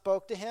God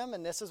spoke to him?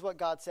 And this is what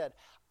God said.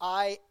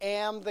 I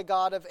am the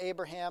God of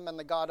Abraham and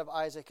the God of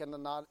Isaac and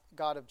the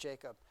God of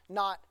Jacob.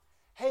 Not,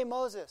 hey,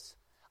 Moses,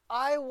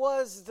 I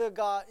was the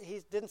God.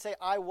 He didn't say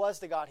I was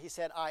the God. He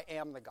said I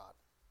am the God.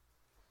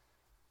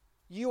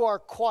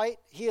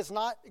 He is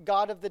not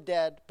God of the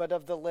dead, but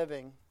of the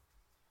living.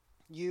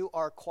 You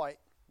are quite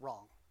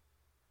wrong.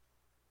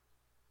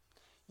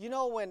 You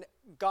know, when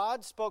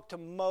God spoke to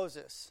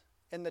Moses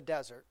in the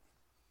desert,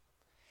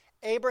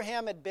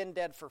 Abraham had been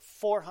dead for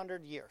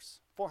 400 years,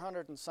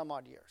 400 and some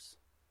odd years.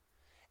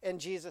 And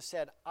Jesus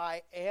said,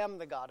 I am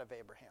the God of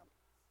Abraham,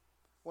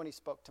 when he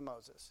spoke to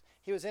Moses.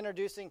 He was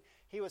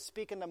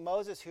speaking to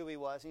Moses who he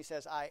was. And he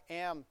says, I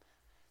am,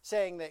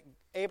 saying that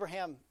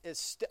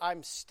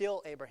I'm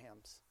still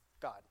Abraham's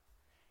God.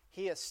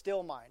 He is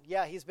still mine.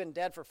 Yeah, he's been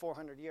dead for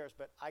 400 years,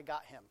 but I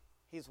got him.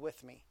 He's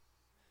with me.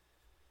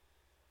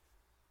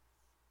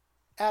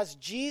 As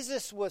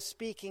Jesus was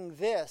speaking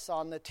this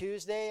on the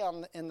Tuesday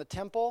in the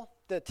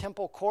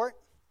temple court,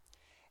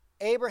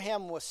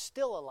 Abraham was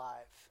still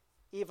alive,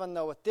 even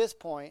though at this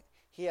point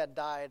he had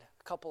died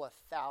a couple of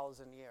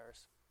 1,000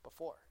 years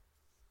before.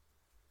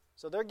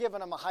 So they're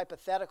giving him a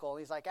hypothetical.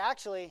 He's like,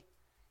 actually,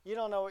 you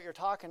don't know what you're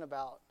talking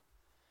about,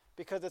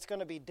 because it's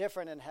going to be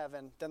different in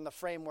heaven than the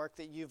framework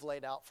that you've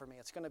laid out for me.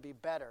 It's going to be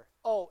better.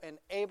 Oh, and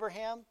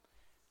Abraham,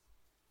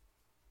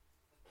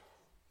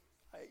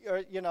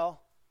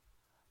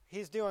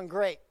 he's doing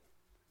great.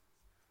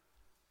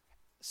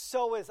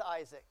 So is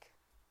Isaac.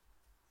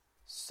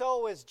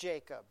 So is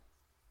Jacob.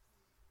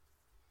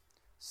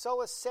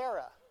 So is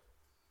Sarah.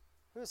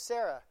 Who's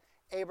Sarah?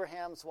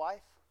 Abraham's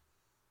wife.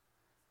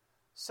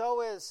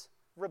 So is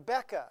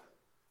Rebecca.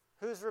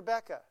 Who's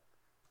Rebecca?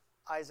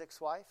 Isaac's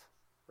wife,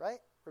 right?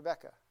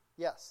 Rebecca.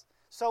 Yes.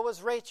 So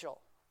is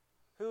Rachel.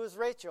 Who is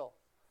Rachel?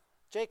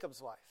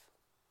 Jacob's wife.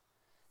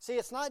 See,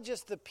 it's not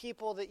just the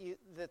people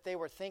that they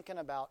were thinking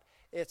about.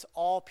 It's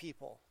all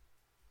people.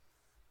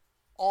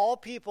 All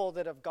people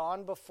that have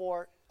gone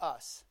before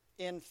us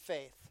in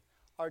faith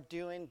are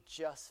doing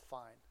just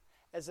fine.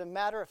 As a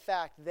matter of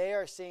fact, they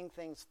are seeing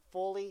things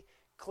fully,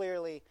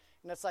 clearly.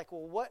 And it's like,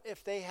 well, what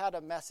if they had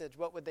a message?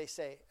 What would they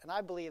say? And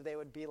I believe they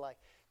would be like,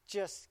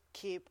 just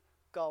keep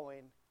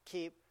going,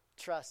 keep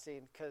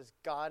trusting, because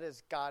God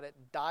has got it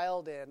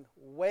dialed in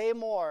way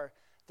more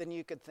than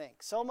you could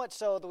think. So much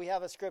so that we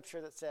have a scripture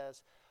that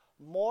says,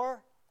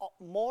 more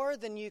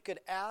than you could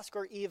ask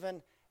or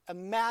even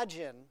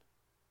imagine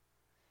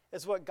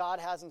is what God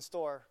has in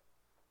store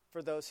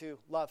for those who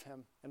love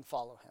him and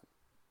follow him.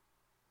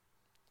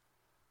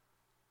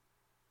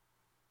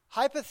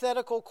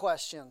 Hypothetical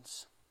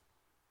questions.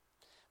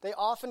 They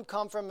often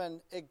come from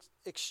an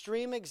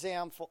extreme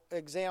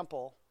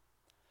example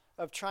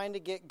of trying to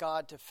get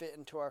God to fit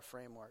into our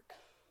framework.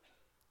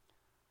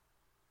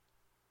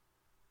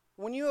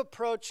 When you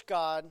approach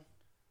God,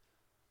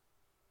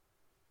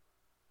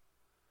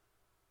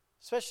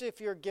 especially if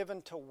you're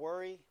given to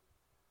worry,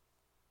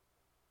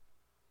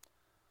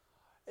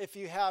 if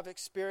you have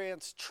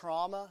experienced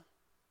trauma,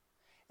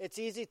 it's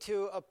easy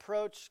to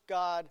approach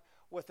God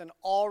with an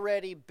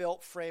already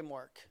built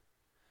framework,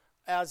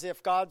 as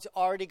if God's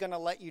already going to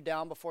let you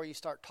down before you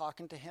start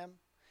talking to him.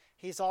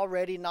 He's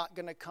already not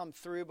going to come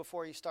through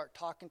before you start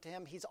talking to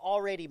him. He's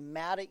already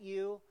mad at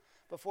you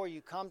before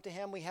you come to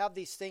him. We have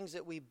these things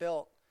that we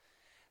built.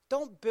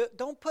 Don't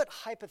put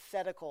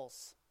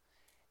hypotheticals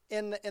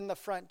in the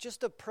front.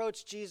 Just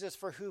approach Jesus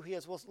for who he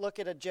is. We'll look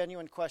at a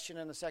genuine question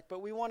in a sec,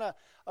 but we want to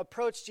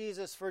approach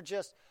Jesus for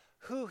just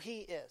who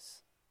he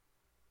is.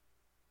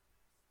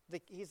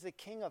 He's the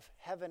King of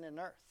heaven and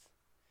earth.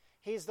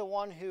 He's the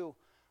one who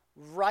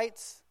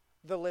writes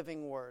the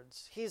living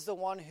words. He's the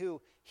one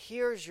who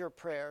hears your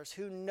prayers,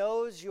 who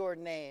knows your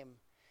name,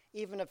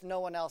 even if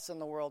no one else in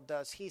the world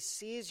does. He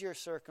sees your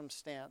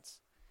circumstance,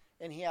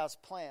 and he has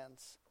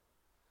plans.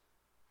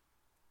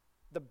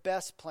 The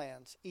best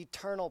plans,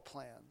 eternal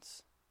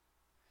plans.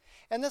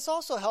 And this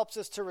also helps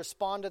us to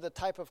respond to the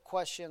type of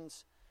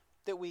questions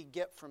that we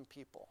get from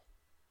people.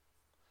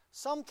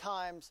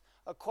 Sometimes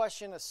a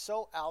question is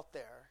so out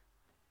there,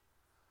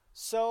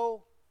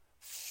 so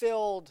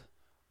filled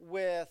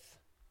with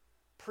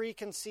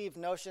preconceived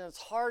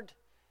notions,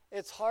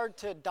 it's hard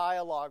to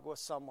dialogue with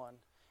someone.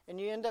 And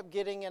you end up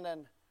getting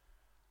in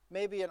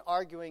maybe an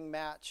arguing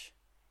match.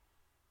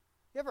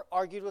 You ever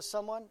argued with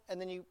someone and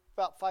then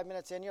about 5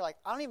 minutes in, you're like,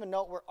 I don't even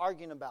know what we're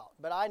arguing about,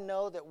 but I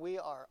know that we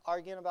are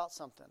arguing about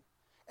something.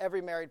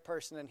 Every married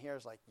person in here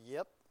is like,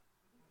 yep.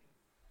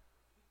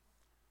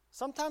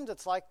 Sometimes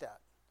it's like that.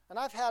 And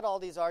I've had all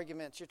these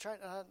arguments.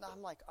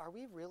 I'm like, are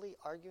we really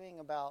arguing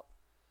about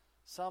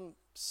some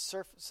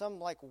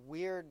like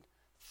weird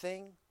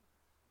thing?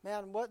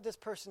 Man, what this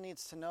person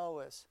needs to know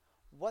is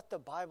what the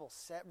Bible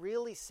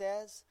really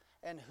says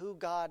and who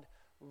God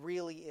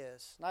really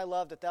is. And I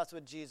love that that's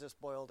what Jesus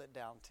boiled it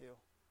down to.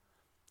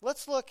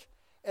 Let's look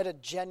at a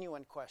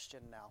genuine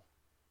question now.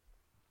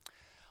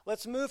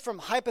 Let's move from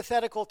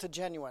hypothetical to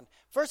genuine.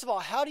 First of all,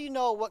 how do you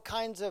know what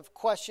kinds of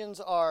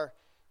questions are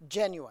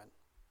genuine?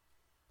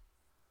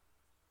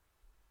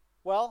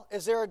 Well,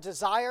 is there a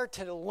desire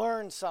to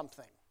learn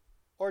something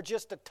or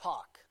just to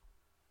talk?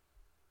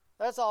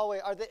 That's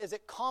always. Is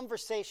it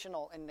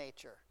conversational in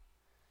nature?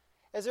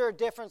 Is there a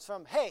difference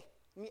from, hey,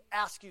 let me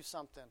ask you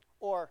something,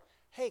 or,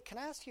 hey, can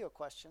I ask you a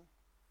question?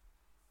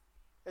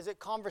 Is it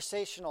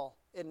conversational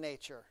in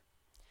nature?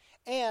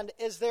 And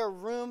is there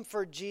room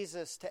for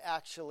Jesus to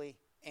actually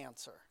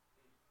answer?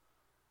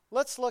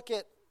 Let's look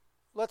at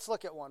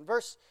one.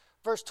 Verse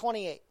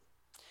 28.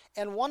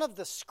 And one of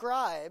the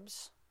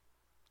scribes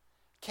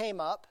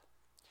came up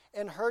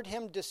and heard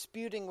him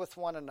disputing with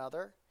one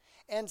another,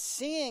 and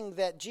seeing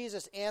that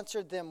Jesus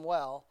answered them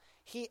well,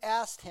 he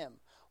asked him,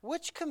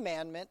 which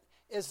commandment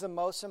is the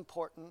most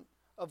important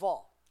of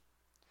all?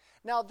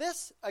 Now,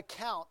 this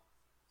account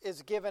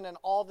is given in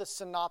all the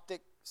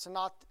synoptic,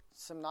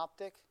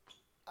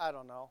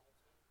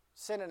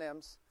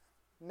 synonyms,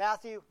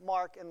 Matthew,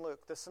 Mark, and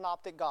Luke, the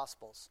synoptic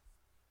gospels.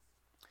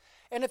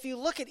 And if you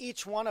look at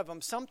each one of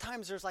them,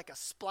 sometimes there's like a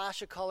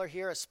splash of color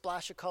here, a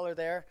splash of color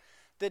there,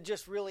 that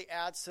just really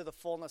adds to the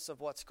fullness of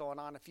what's going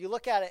on. If you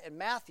look at it in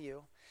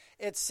Matthew,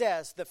 it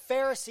says the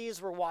Pharisees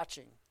were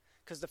watching,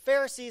 because the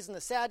Pharisees and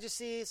the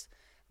Sadducees,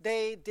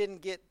 they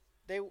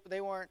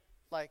weren't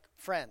like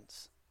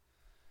friends.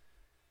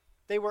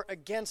 They were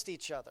against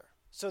each other.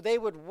 So they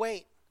would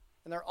wait,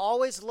 and they're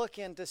always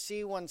looking to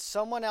see when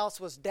someone else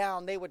was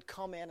down, they would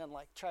come in and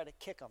like try to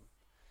kick them.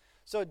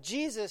 So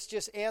Jesus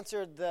just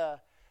answered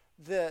the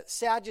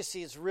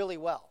Sadducees really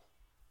well,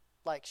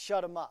 like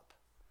shut them up.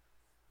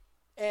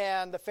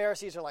 And the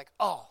Pharisees are like,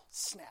 oh,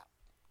 snap,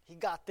 he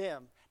got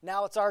them.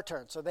 Now it's our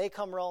turn. So they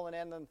come rolling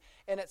in,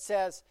 and it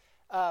says,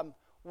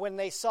 when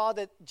they saw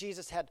that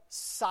Jesus had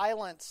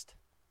silenced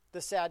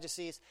the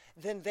Sadducees,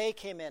 then they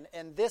came in.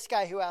 And this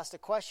guy who asked a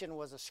question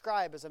was a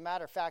scribe. As a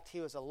matter of fact,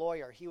 he was a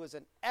lawyer. He was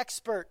an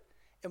expert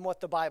in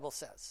what the Bible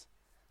says.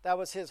 That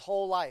was his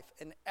whole life,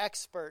 an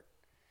expert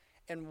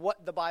in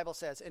what the Bible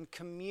says, and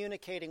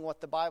communicating what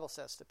the Bible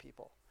says to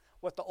people,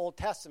 what the Old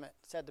Testament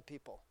said to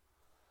people.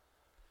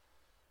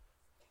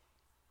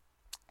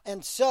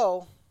 And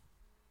so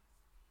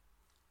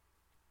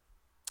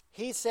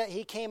he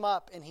came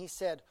up and he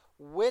said,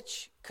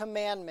 which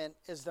commandment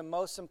is the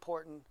most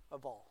important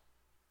of all?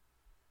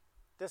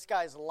 This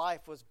guy's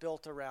life was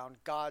built around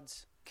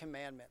God's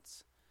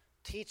commandments,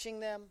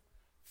 teaching them,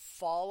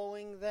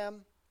 following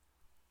them.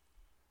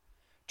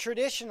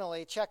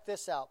 Traditionally, check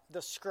this out,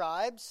 the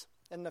scribes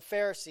and the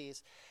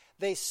Pharisees,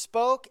 they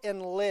spoke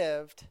and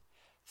lived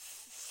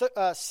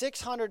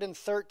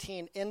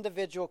 613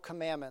 individual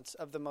commandments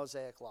of the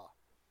Mosaic Law.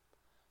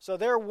 So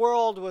their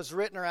world was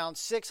written around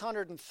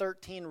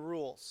 613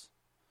 rules.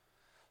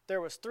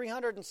 There was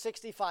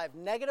 365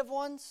 negative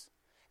ones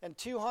and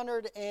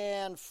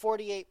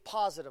 248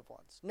 positive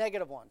ones,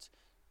 negative ones.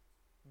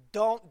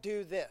 Don't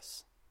do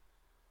this.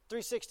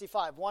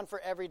 365, one for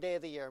every day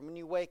of the year. When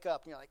you wake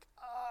up and you're like,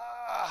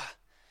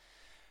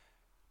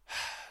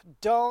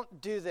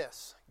 don't do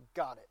this.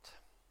 Got it.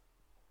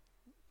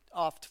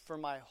 Off for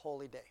my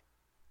holy day.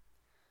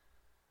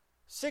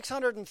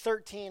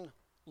 613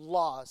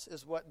 laws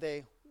is what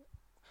they...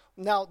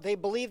 Now, they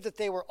believed that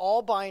they were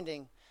all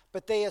binding,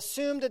 But they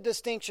assumed a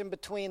distinction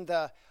between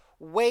the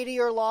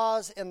weightier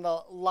laws and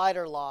the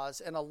lighter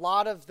laws, and a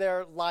lot of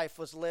their life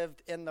was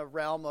lived in the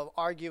realm of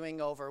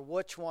arguing over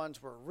which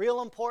ones were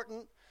real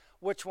important,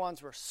 which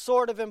ones were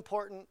sort of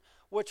important,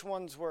 which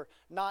ones were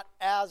not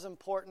as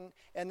important,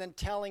 and then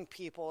telling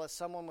people as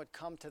someone would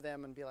come to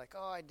them and be like,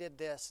 oh, I did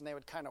this, and they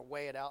would kind of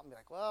weigh it out and be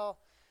like, well,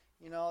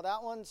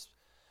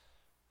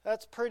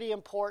 that's pretty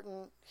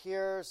important.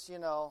 Here's,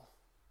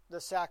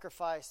 the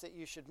sacrifice that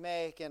you should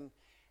make, and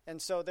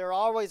so they're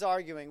always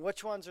arguing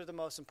which ones are the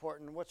most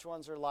important, which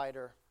ones are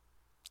lighter.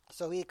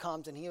 So he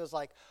comes and he was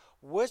like,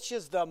 which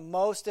is the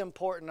most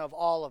important of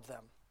all of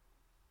them?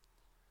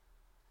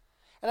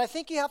 And I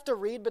think you have to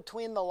read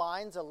between the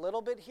lines a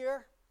little bit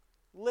here.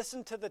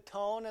 Listen to the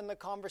tone in the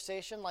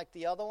conversation like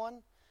the other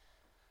one.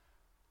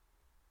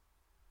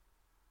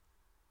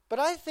 But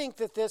I think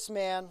that this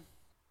man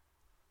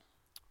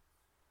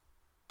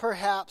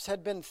perhaps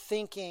had been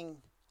thinking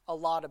a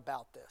lot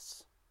about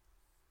this.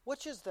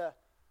 Which is the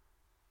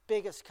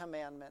biggest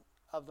commandment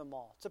of them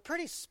all? It's a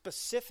pretty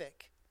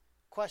specific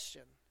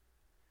question.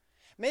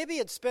 Maybe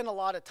he'd spent a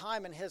lot of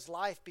time in his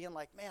life being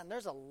like, man,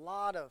 there's a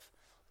lot of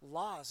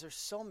laws. There's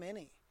so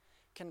many.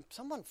 Can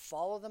someone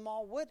follow them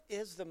all? What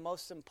is the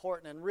most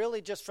important? And really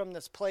just from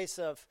this place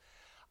of,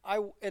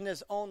 in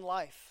his own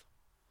life,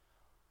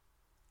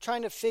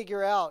 trying to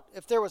figure out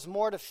if there was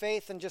more to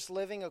faith than just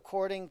living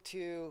according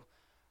to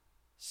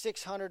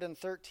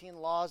 613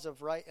 laws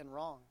of right and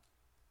wrong.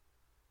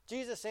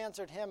 Jesus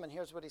answered him, and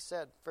here's what he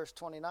said, verse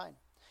 29.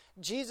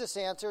 Jesus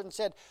answered and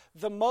said,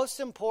 the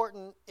most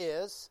important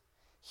is,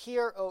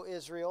 hear, O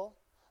Israel,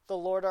 the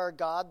Lord our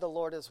God, the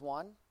Lord is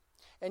one.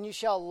 And you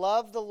shall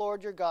love the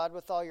Lord your God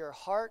with all your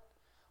heart,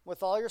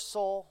 with all your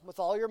soul, with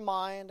all your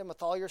mind, and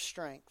with all your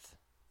strength.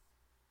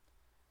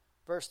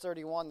 Verse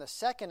 31, the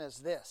second is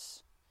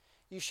this,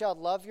 you shall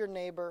love your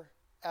neighbor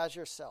as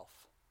yourself.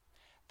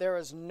 There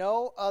is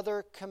no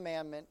other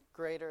commandment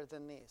greater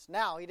than these.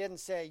 Now, he didn't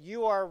say,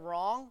 you are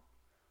wrong,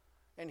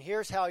 and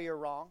here's how you're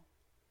wrong.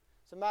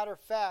 As a matter of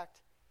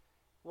fact,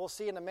 we'll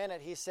see in a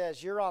minute, he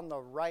says, you're on the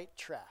right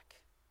track.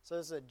 So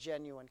this is a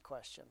genuine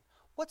question.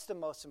 What's the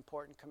most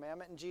important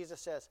commandment? And Jesus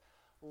says,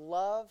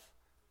 love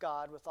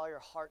God with all your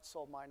heart,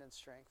 soul, mind, and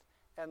strength,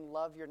 and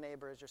love your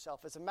neighbor as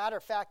yourself. As a matter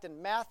of fact,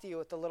 in Matthew,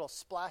 with the little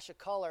splash of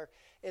color,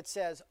 it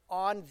says,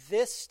 on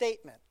this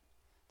statement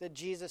that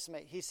Jesus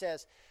made, he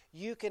says,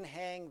 you can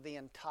hang the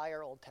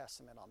entire Old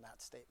Testament on that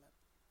statement.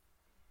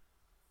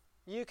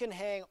 You can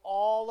hang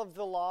all of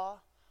the law,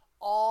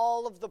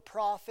 all of the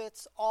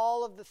prophets,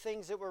 all of the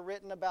things that were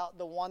written about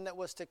the one that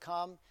was to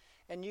come,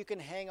 and you can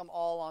hang them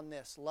all on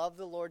this. Love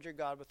the Lord your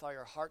God with all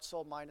your heart,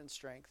 soul, mind, and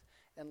strength,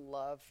 and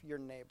love your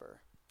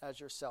neighbor as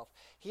yourself.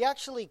 He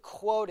actually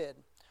quoted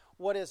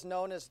what is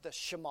known as the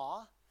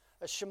Shema.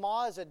 A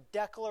Shema is a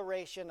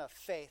declaration of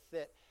faith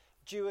that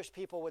Jewish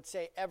people would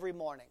say every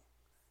morning,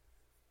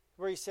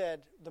 where he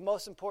said, the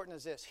most important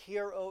is this,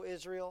 hear, O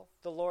Israel,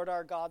 the Lord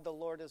our God, the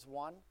Lord is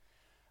one.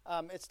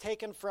 It's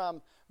taken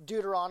from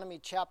Deuteronomy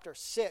chapter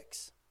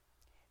 6.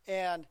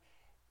 And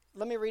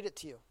let me read it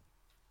to you.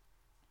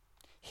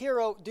 Hear,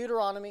 O,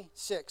 Deuteronomy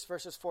 6,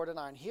 verses 4 to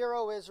 9. Hear,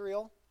 O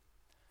Israel,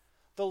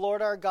 the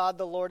Lord our God,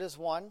 the Lord is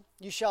one.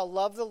 You shall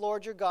love the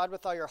Lord your God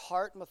with all your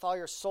heart, and with all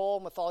your soul,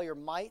 and with all your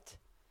might.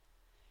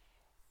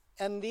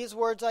 And these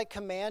words I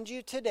command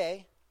you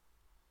today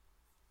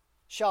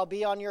shall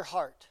be on your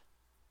heart.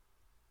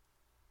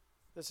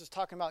 This is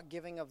talking about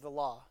giving of the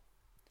law.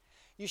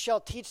 You shall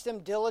teach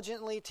them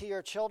diligently to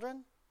your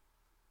children.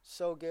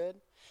 So good.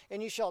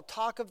 And you shall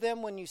talk of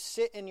them when you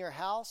sit in your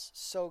house.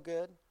 So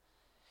good.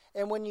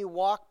 And when you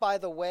walk by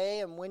the way,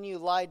 and when you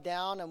lie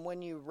down, and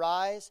when you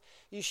rise,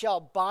 you shall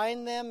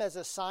bind them as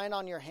a sign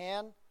on your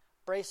hand.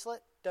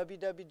 Bracelet,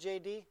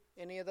 WWJD.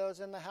 Any of those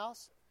in the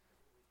house?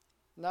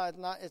 No,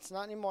 it's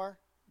not anymore.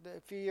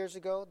 A few years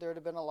ago, there would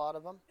have been a lot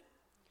of them.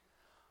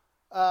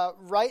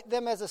 Write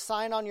them as a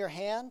sign on your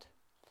hand,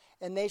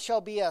 and they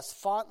shall be as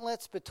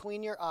frontlets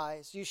between your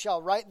eyes. You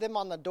shall write them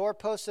on the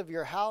doorposts of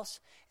your house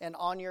and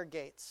on your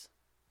gates.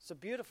 It's a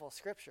beautiful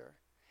scripture.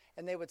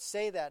 And they would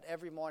say that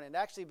every morning. It'd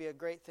actually be a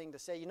great thing to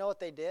say. You know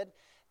what they did?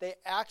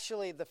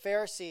 The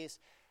Pharisees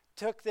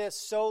took this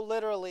so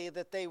literally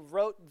that they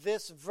wrote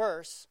this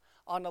verse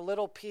on a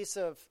little piece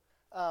of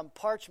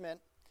parchment,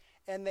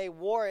 and they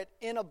wore it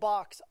in a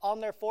box on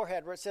their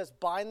forehead where it says,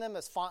 bind them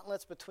as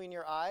frontlets between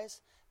your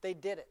eyes. They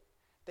did it.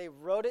 They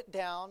wrote it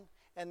down,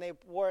 and they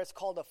wore, it's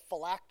called a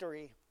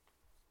phylactery,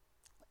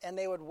 and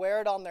they would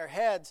wear it on their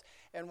heads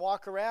and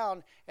walk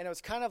around, and it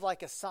was kind of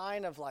like a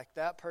sign of like,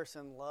 that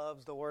person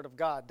loves the Word of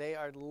God. They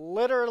are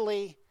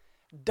literally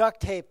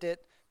duct taped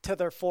it to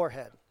their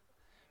forehead.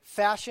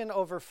 Fashion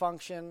over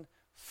function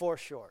for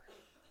sure.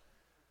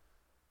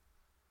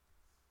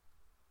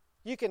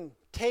 You can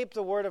tape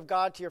the Word of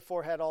God to your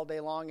forehead all day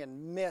long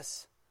and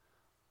miss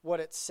what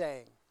it's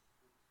saying.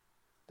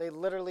 They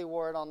literally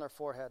wore it on their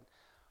forehead.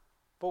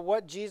 But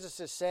what Jesus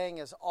is saying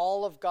is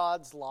all of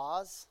God's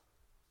laws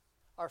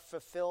are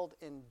fulfilled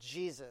in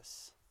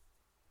Jesus,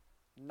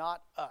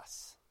 not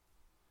us.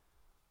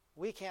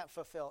 We can't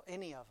fulfill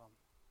any of them.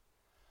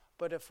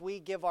 But if we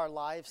give our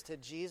lives to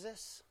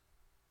Jesus,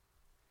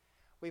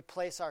 we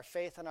place our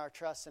faith and our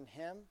trust in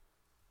him,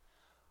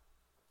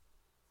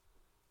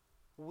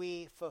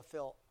 we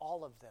fulfill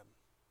all of them.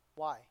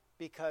 Why?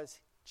 Because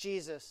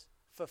Jesus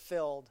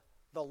fulfilled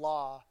the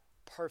law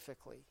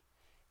perfectly.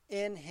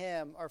 In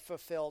him are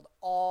fulfilled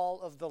all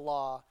of the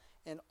law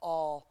and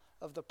all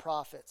of the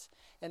prophets.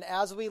 And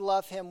as we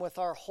love him with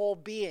our whole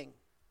being,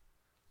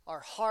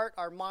 our heart,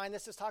 our mind,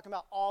 this is talking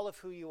about all of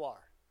who you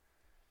are.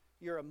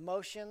 Your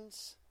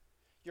emotions,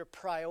 your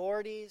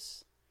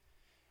priorities,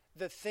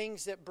 the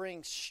things that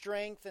bring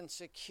strength and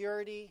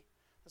security.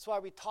 That's why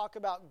we talk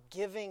about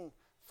giving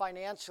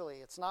financially.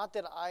 It's not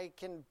that I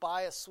can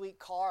buy a sweet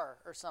car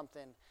or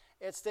something.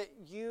 It's that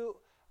you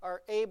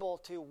are able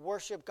to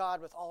worship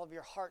God with all of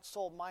your heart,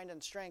 soul, mind,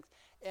 and strength,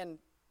 and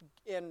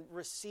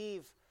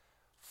receive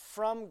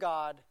from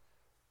God,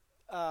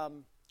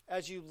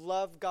 as you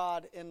love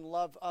God and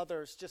love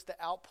others, just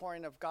the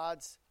outpouring of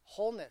God's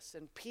wholeness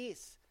and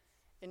peace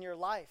in your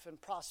life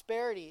and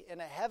prosperity in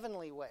a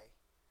heavenly way.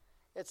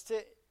 It's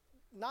to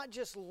not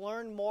just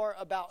learn more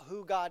about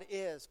who God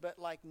is, but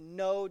like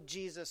know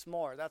Jesus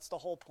more. That's the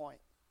whole point.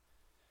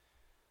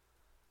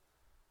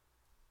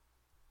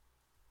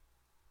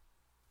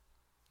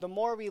 The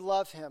more we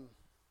love him,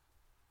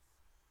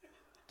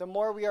 the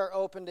more we are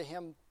open to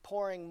him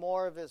pouring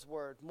more of his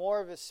word, more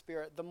of his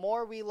spirit. The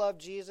more we love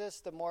Jesus,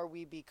 the more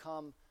we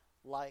become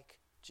like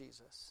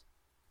Jesus.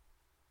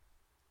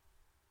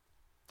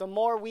 The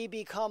more we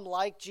become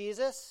like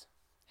Jesus,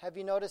 have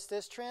you noticed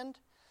this trend?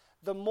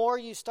 The more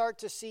you start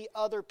to see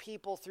other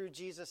people through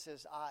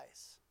Jesus'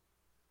 eyes.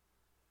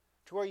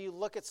 To where you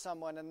look at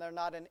someone and they're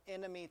not an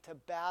enemy to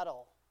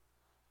battle,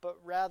 but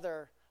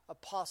rather a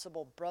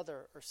possible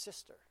brother or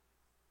sister.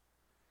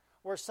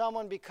 Where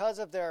someone, because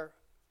of their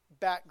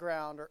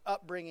background or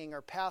upbringing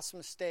or past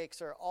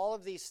mistakes or all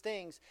of these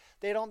things,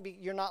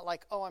 you're not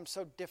like, oh, I'm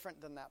so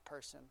different than that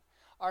person.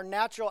 Our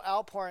natural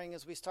outpouring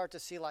is we start to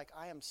see like,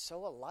 I am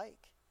so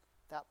alike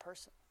that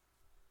person.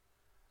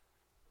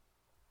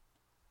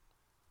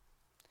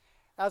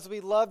 As we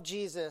love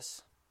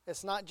Jesus,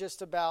 it's not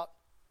just about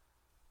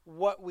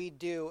what we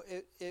do.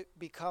 It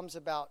becomes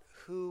about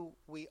who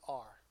we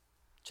are.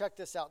 Check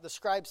this out. The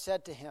scribe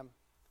said to him,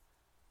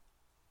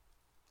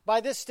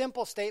 by this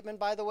simple statement,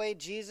 by the way,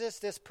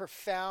 this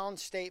profound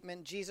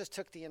statement, Jesus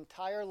took the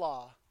entire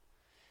law,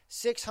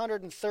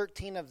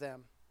 613 of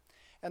them,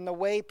 and the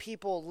way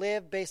people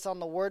live based on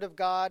the Word of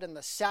God and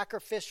the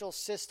sacrificial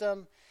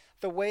system,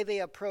 the way they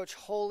approach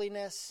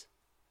holiness,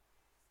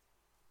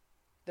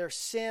 their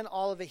sin,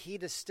 all of it, he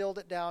distilled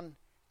it down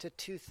to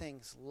two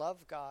things: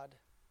 love God,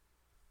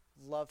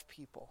 love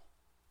people.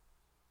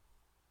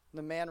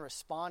 The man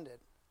responded.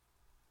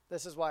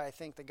 This is why I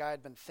think the guy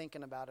had been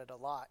thinking about it a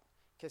lot.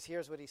 Because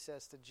here's what he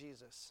says to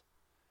Jesus.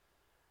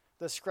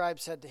 The scribe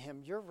said to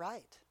him, "You're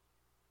right,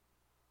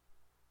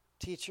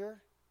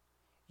 teacher.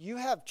 You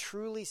have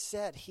truly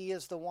said he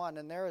is the one,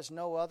 and there is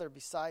no other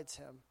besides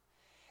him.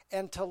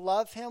 And to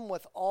love him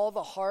with all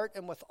the heart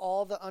and with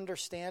all the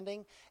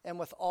understanding and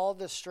with all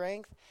the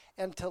strength,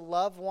 and to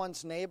love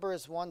one's neighbor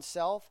as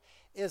oneself,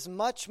 is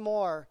much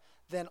more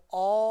than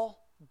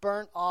all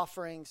burnt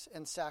offerings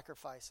and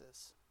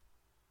sacrifices."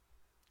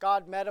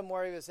 God met him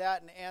where he was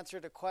at and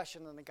answered a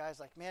question, and the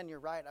guy's like, man, you're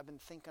right, I've been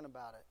thinking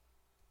about it.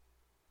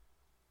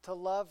 To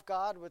love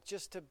God with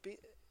just to be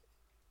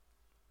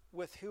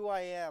with who I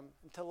am,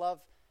 and to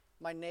love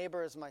my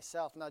neighbor as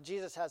myself. Now,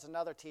 Jesus has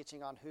another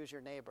teaching on who's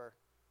your neighbor.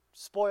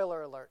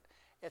 Spoiler alert,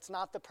 it's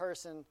not the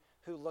person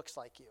who looks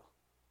like you,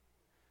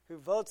 who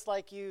votes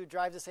like you,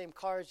 drives the same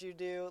car as you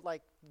do.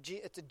 Like,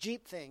 it's a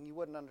Jeep thing you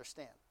wouldn't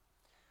understand.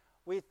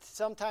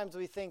 Sometimes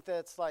we think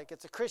that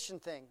it's a Christian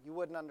thing you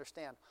wouldn't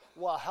understand.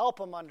 Well, help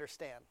them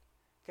understand,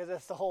 because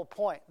that's the whole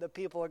point. The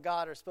people of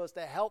God are supposed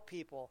to help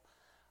people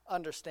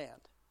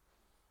understand.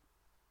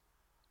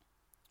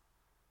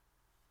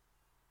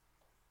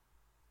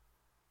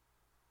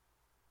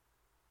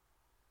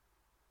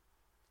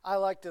 I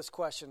like this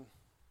question.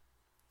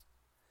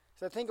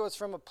 So I think it was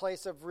from a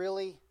place of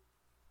really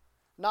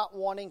not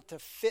wanting to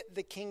fit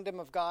the kingdom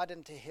of God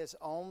into his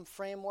own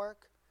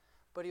framework,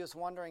 but he was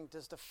wondering,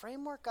 does the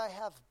framework I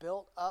have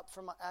built up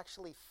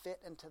actually fit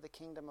into the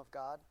kingdom of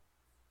God?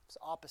 It's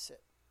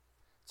opposite.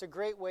 It's a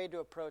great way to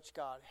approach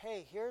God.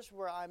 Hey, here's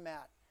where I'm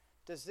at.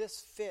 Does this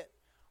fit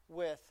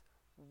with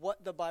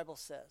what the Bible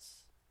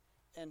says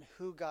and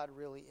who God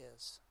really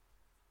is?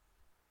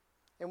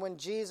 And when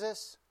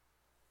Jesus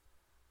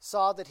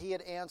saw that he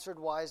had answered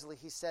wisely,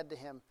 he said to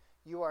him,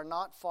 "You are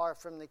not far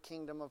from the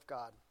kingdom of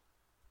God."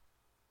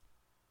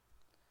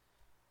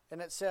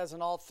 And it says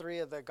in all three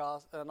of the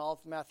Gospels, in all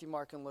Matthew,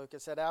 Mark, and Luke,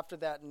 it said after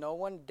that, no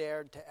one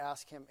dared to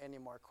ask him any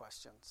more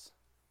questions,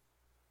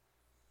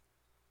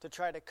 to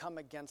try to come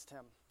against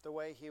him the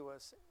way he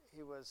was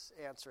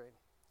answering.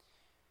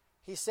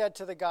 He said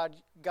to the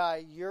guy,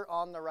 "You're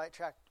on the right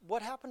track."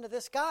 What happened to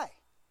this guy?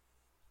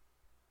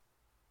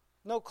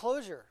 No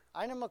closure.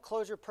 I'm a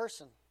closure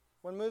person.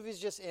 When movies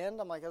just end,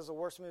 I'm like, that's the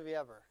worst movie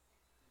ever.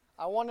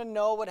 I want to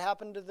know what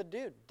happened to the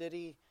dude. Did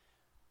he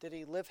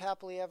live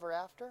happily ever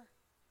after?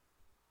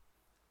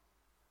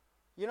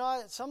 You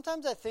know,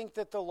 sometimes I think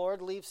that the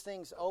Lord leaves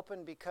things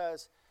open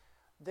because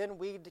then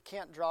we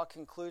can't draw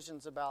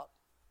conclusions about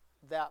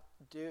that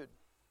dude.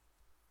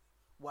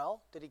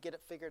 Well, did he get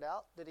it figured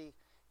out? Did he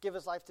give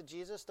his life to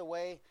Jesus the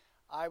way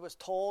I was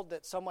told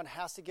that someone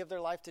has to give their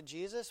life to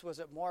Jesus? Was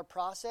it more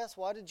process?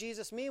 What did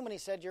Jesus mean when he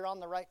said you're on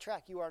the right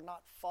track? You are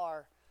not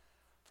far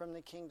from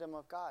the kingdom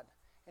of God.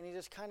 And he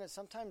just kind of,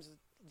 sometimes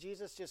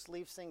Jesus just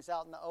leaves things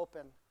out in the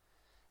open.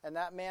 And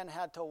that man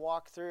had to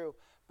walk through,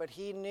 but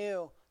he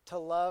knew to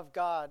love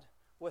God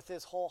with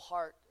his whole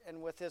heart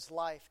and with his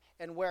life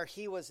and where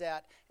he was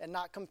at, and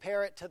not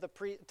compare it to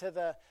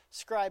the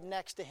scribe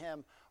next to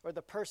him or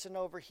the person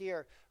over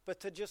here, but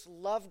to just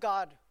love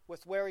God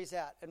with where he's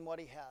at and what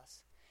he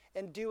has,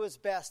 and do his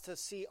best to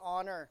see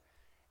honor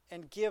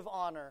and give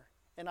honor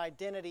and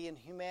identity and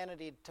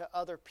humanity to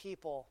other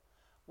people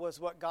was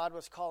what God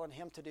was calling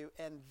him to do,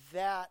 and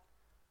that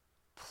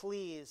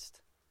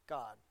pleased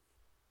God.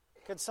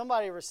 Could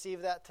somebody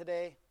receive that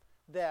today?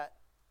 That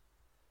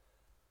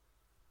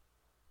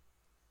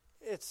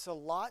it's a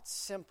lot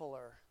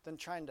simpler than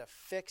trying to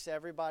fix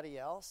everybody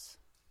else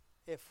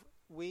if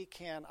we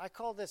can. I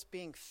call this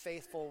being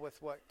faithful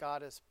with what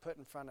God has put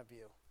in front of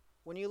you.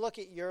 When you look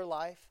at your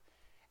life,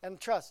 and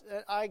trust,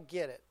 I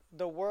get it.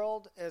 The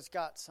world has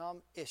got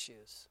some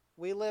issues.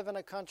 We live in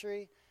a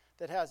country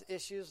that has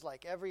issues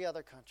like every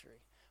other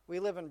country. We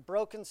live in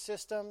broken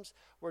systems.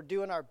 We're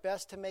doing our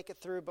best to make it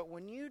through. But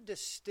when you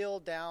distill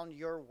down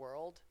your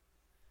world,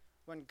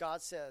 when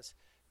God says,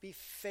 be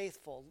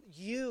faithful,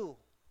 you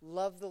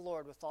love the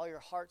Lord with all your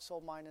heart, soul,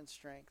 mind, and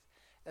strength,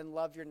 and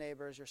love your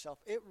neighbor as yourself,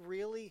 it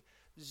really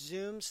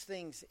zooms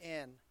things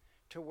in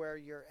to where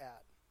you're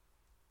at.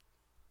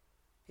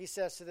 He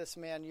says to this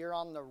man, you're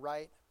on the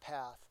right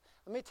path.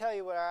 Let me tell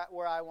you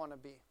where I want to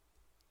be.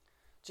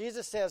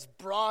 Jesus says,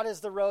 broad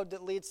is the road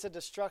that leads to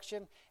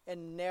destruction,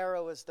 and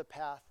narrow is the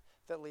path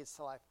that leads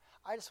to life.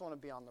 I just want to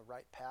be on the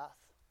right path.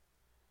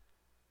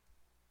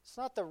 It's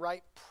not the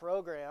right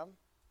program.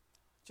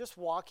 Just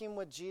walking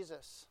with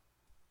Jesus.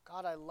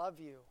 God, I love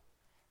you.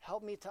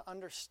 Help me to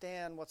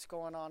understand what's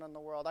going on in the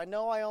world. I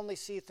know I only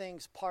see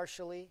things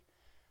partially,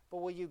 but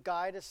will you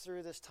guide us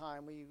through this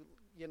time? Will you,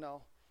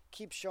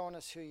 keep showing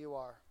us who you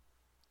are?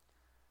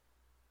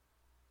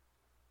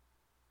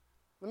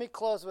 Let me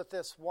close with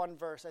this one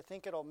verse. I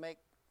think it'll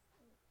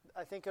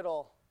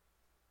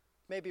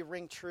maybe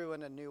ring true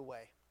in a new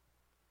way.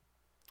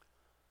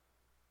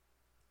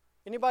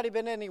 Anybody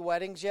been to any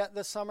weddings yet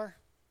this summer?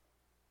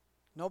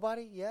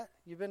 Nobody yet?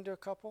 You've been to a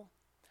couple?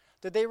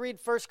 Did they read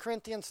 1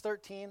 Corinthians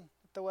 13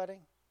 at the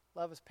wedding?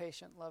 Love is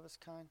patient, love is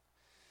kind.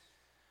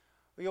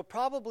 Well, you'll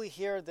probably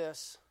hear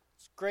this.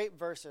 It's great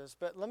verses,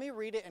 but let me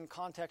read it in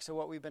context of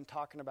what we've been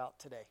talking about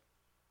today.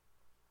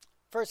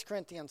 1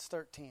 Corinthians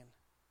 13.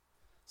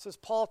 This is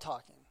Paul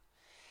talking.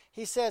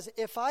 He says,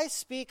 if I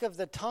speak of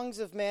the tongues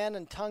of men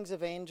and tongues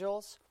of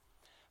angels,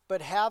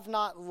 but have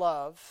not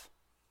love,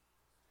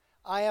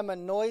 I am a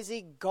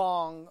noisy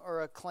gong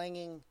or a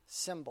clanging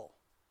cymbal.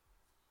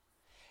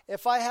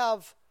 If I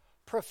have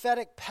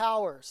prophetic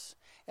powers,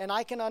 and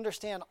I can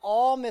understand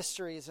all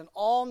mysteries and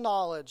all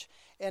knowledge,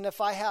 and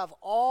if I have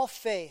all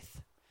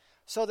faith,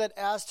 so that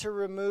as to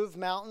remove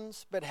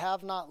mountains, but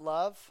have not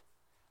love,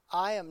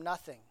 I am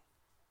nothing.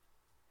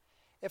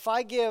 If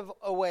I give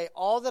away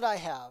all that I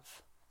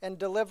have, and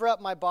deliver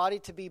up my body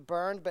to be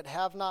burned, but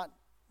have not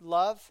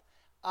love,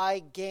 I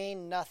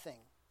gain nothing.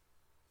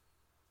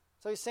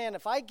 So he's saying,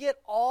 if I get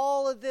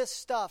all of this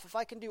stuff, if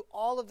I can do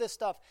all of this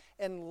stuff,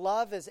 and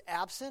love is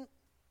absent,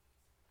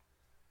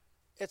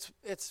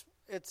 it's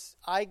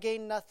I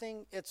gain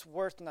nothing, it's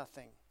worth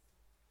nothing.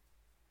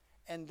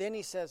 And then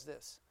he says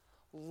this,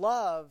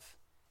 love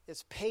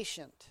is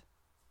patient.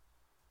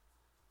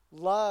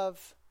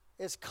 Love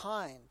is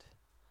kind.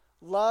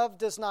 Love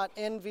does not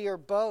envy or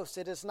boast.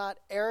 It is not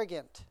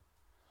arrogant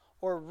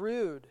or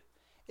rude.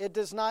 It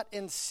does not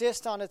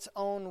insist on its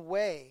own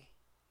way.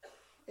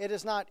 It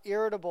is not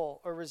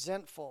irritable or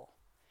resentful.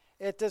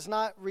 It does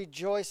not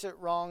rejoice at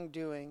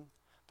wrongdoing,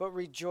 but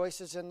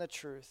rejoices in the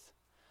truth.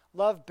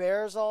 Love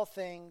bears all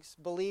things,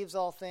 believes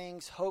all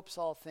things, hopes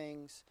all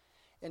things,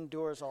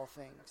 endures all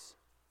things.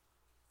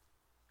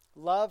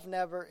 Love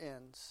never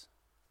ends.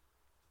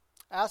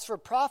 As for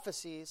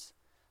prophecies,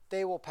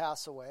 they will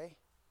pass away.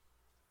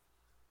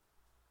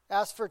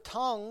 As for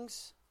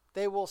tongues,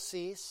 they will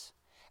cease.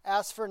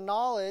 As for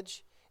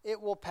knowledge,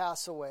 it will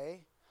pass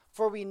away.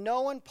 For we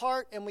know in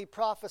part and we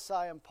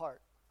prophesy in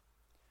part.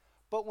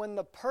 But when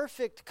the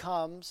perfect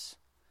comes,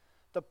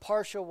 the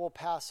partial will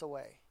pass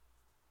away.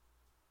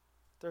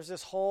 There's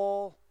this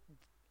whole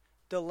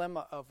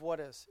dilemma of what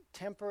is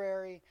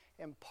temporary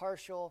and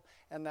partial,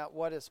 and that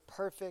what is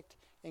perfect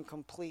and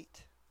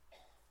complete.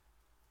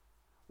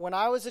 When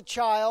I was a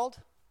child,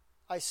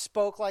 I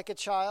spoke like a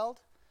child.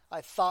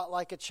 I thought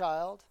like a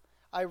child.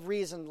 I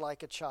reasoned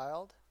like a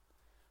child.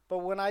 But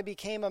when I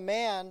became a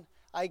man,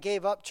 I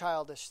gave up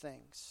childish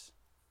things.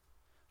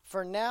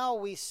 For now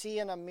we see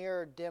in a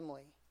mirror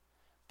dimly,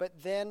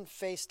 but then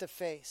face to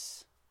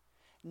face.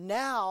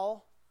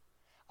 Now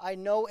I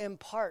know in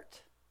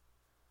part.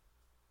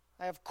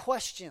 I have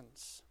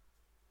questions.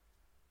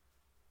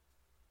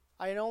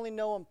 I only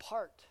know in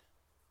part.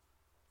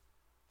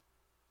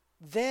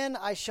 Then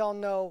I shall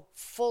know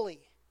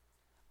fully.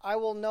 I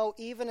will know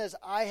even as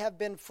I have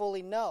been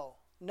fully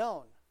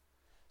known.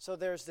 So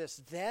there's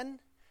this then,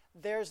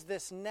 there's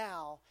this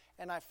now,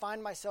 and I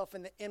find myself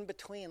in the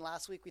in-between.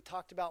 Last week we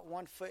talked about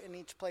one foot in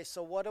each place.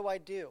 So what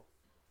do?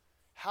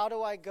 How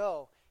do I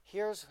go?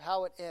 Here's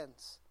how it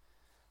ends.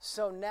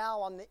 So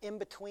now on the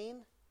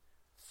in-between,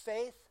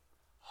 faith,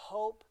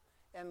 hope,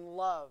 and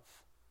love.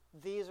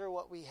 These are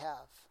what we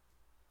have.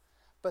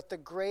 But the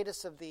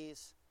greatest of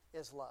these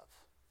is love.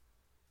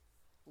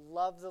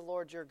 Love the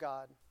Lord your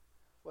God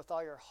with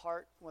all your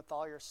heart, with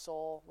all your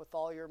soul, with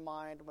all your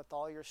mind, with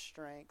all your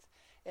strength.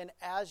 And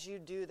as you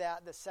do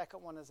that, the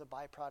second one is a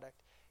byproduct.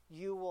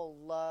 You will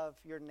love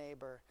your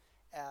neighbor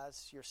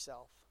as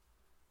yourself.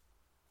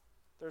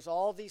 There's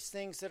all these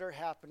things that are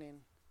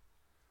happening,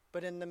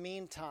 but in the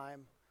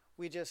meantime,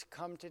 we just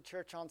come to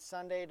church on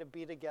Sunday to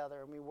be together,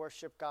 and we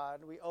worship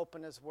God. We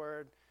open His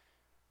Word,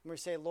 and we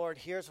say, Lord,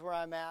 here's where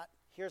I'm at.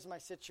 Here's my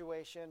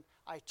situation.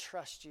 I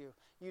trust you.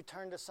 You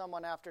turn to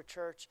someone after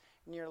church,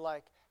 and you're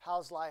like,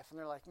 how's life? And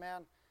they're like,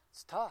 man,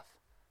 it's tough.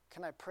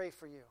 Can I pray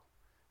for you?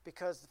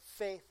 Because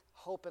faith,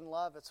 hope, and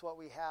love, it's what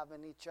we have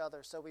in each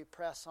other, so we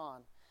press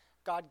on.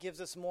 God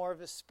gives us more of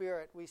His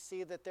Spirit. We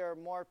see that there are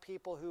more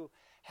people who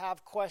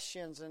have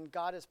questions, and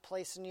God is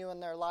placing you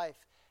in their life.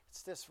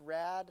 It's this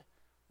rad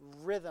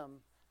rhythm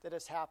that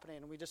is happening,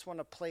 and we just want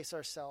to place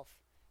ourselves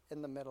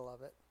in the middle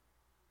of it.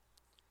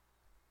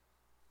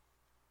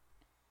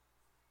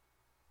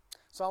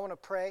 So I want to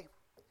pray,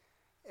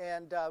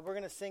 and we're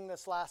going to sing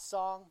this last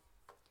song,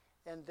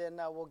 and then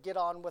we'll get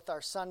on with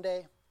our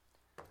Sunday.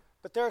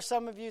 But there are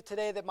some of you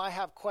today that might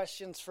have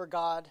questions for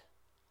God.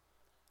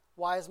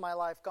 Why has my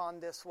life gone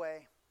this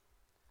way?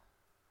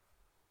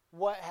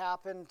 What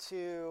happened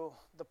to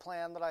the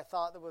plan that I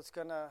thought that was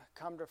going to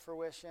come to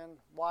fruition?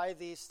 Why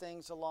these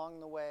things along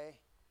the way?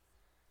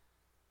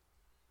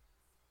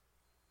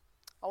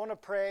 I want to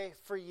pray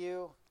for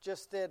you,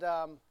 just that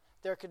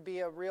there could be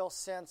a real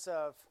sense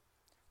of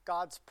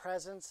God's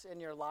presence in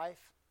your life,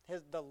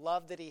 the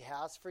love that He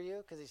has for you,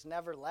 because He's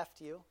never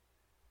left you.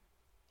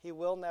 He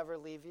will never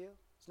leave you.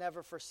 He's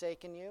never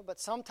forsaken you. But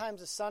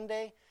sometimes a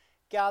Sunday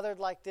gathered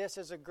like this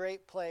is a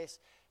great place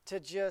to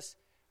just,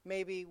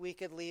 maybe we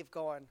could leave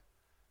going,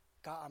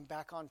 God, I'm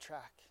back on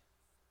track.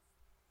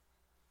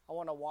 I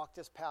want to walk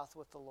this path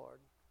with the Lord.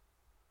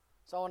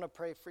 So I want to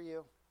pray for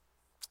you.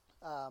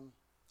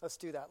 Let's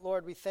do that.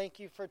 Lord, we thank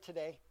you for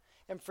today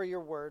and for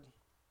your word.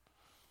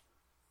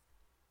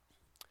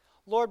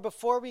 Lord,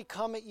 before we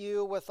come at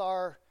you with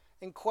our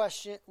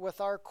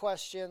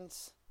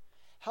questions,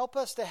 help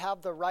us to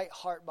have the right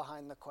heart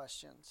behind the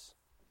questions.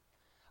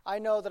 I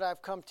know that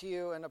I've come to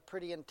you in a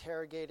pretty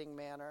interrogating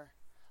manner,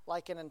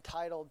 like an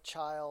entitled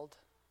child.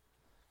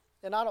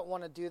 And I don't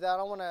want to do that.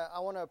 I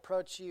want to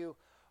approach you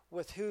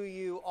with who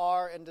you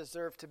are and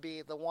deserve to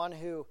be, the one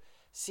who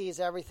sees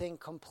everything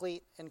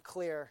complete and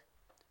clear,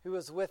 who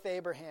was with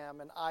Abraham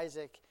and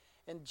Isaac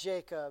and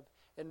Jacob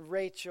and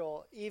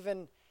Rachel,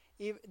 even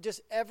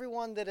just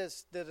everyone that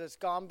has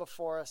gone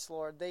before us,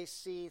 Lord. They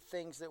see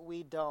things that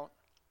we don't.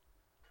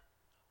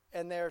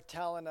 And they're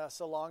telling us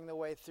along the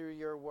way through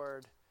your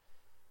word,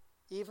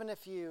 even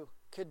if you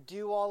could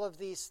do all of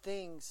these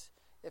things,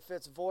 if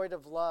it's void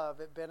of love,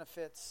 it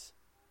benefits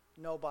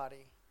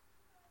nobody.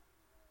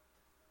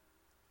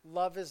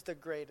 Love is the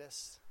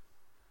greatest.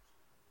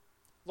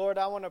 Lord,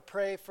 I want to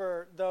pray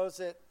for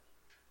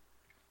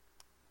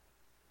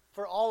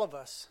for all of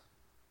us,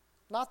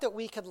 not that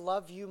we could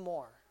love you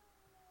more,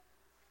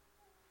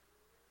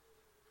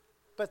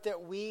 but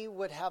that we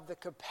would have the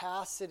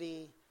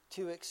capacity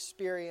to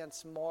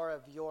experience more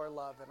of your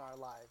love in our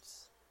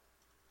lives.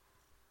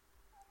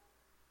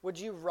 Would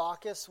you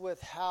rock us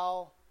with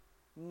how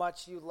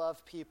much you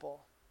love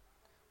people,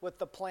 with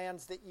the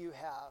plans that you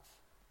have,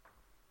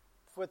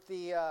 with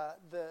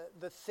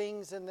the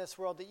things in this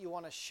world that you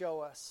want to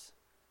show us,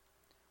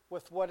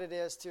 with what it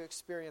is to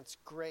experience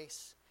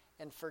grace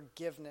and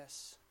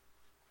forgiveness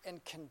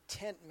and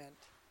contentment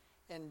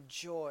and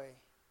joy.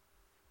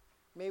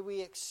 May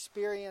we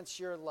experience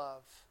your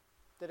love,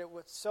 that it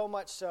would so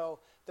much so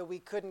that we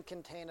couldn't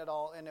contain it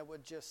all and it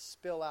would just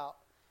spill out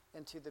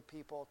into the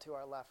people to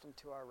our left and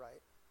to our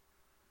right.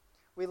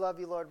 We love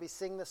you, Lord. We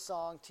sing this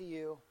song to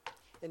you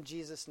in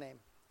Jesus' name.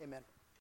 Amen.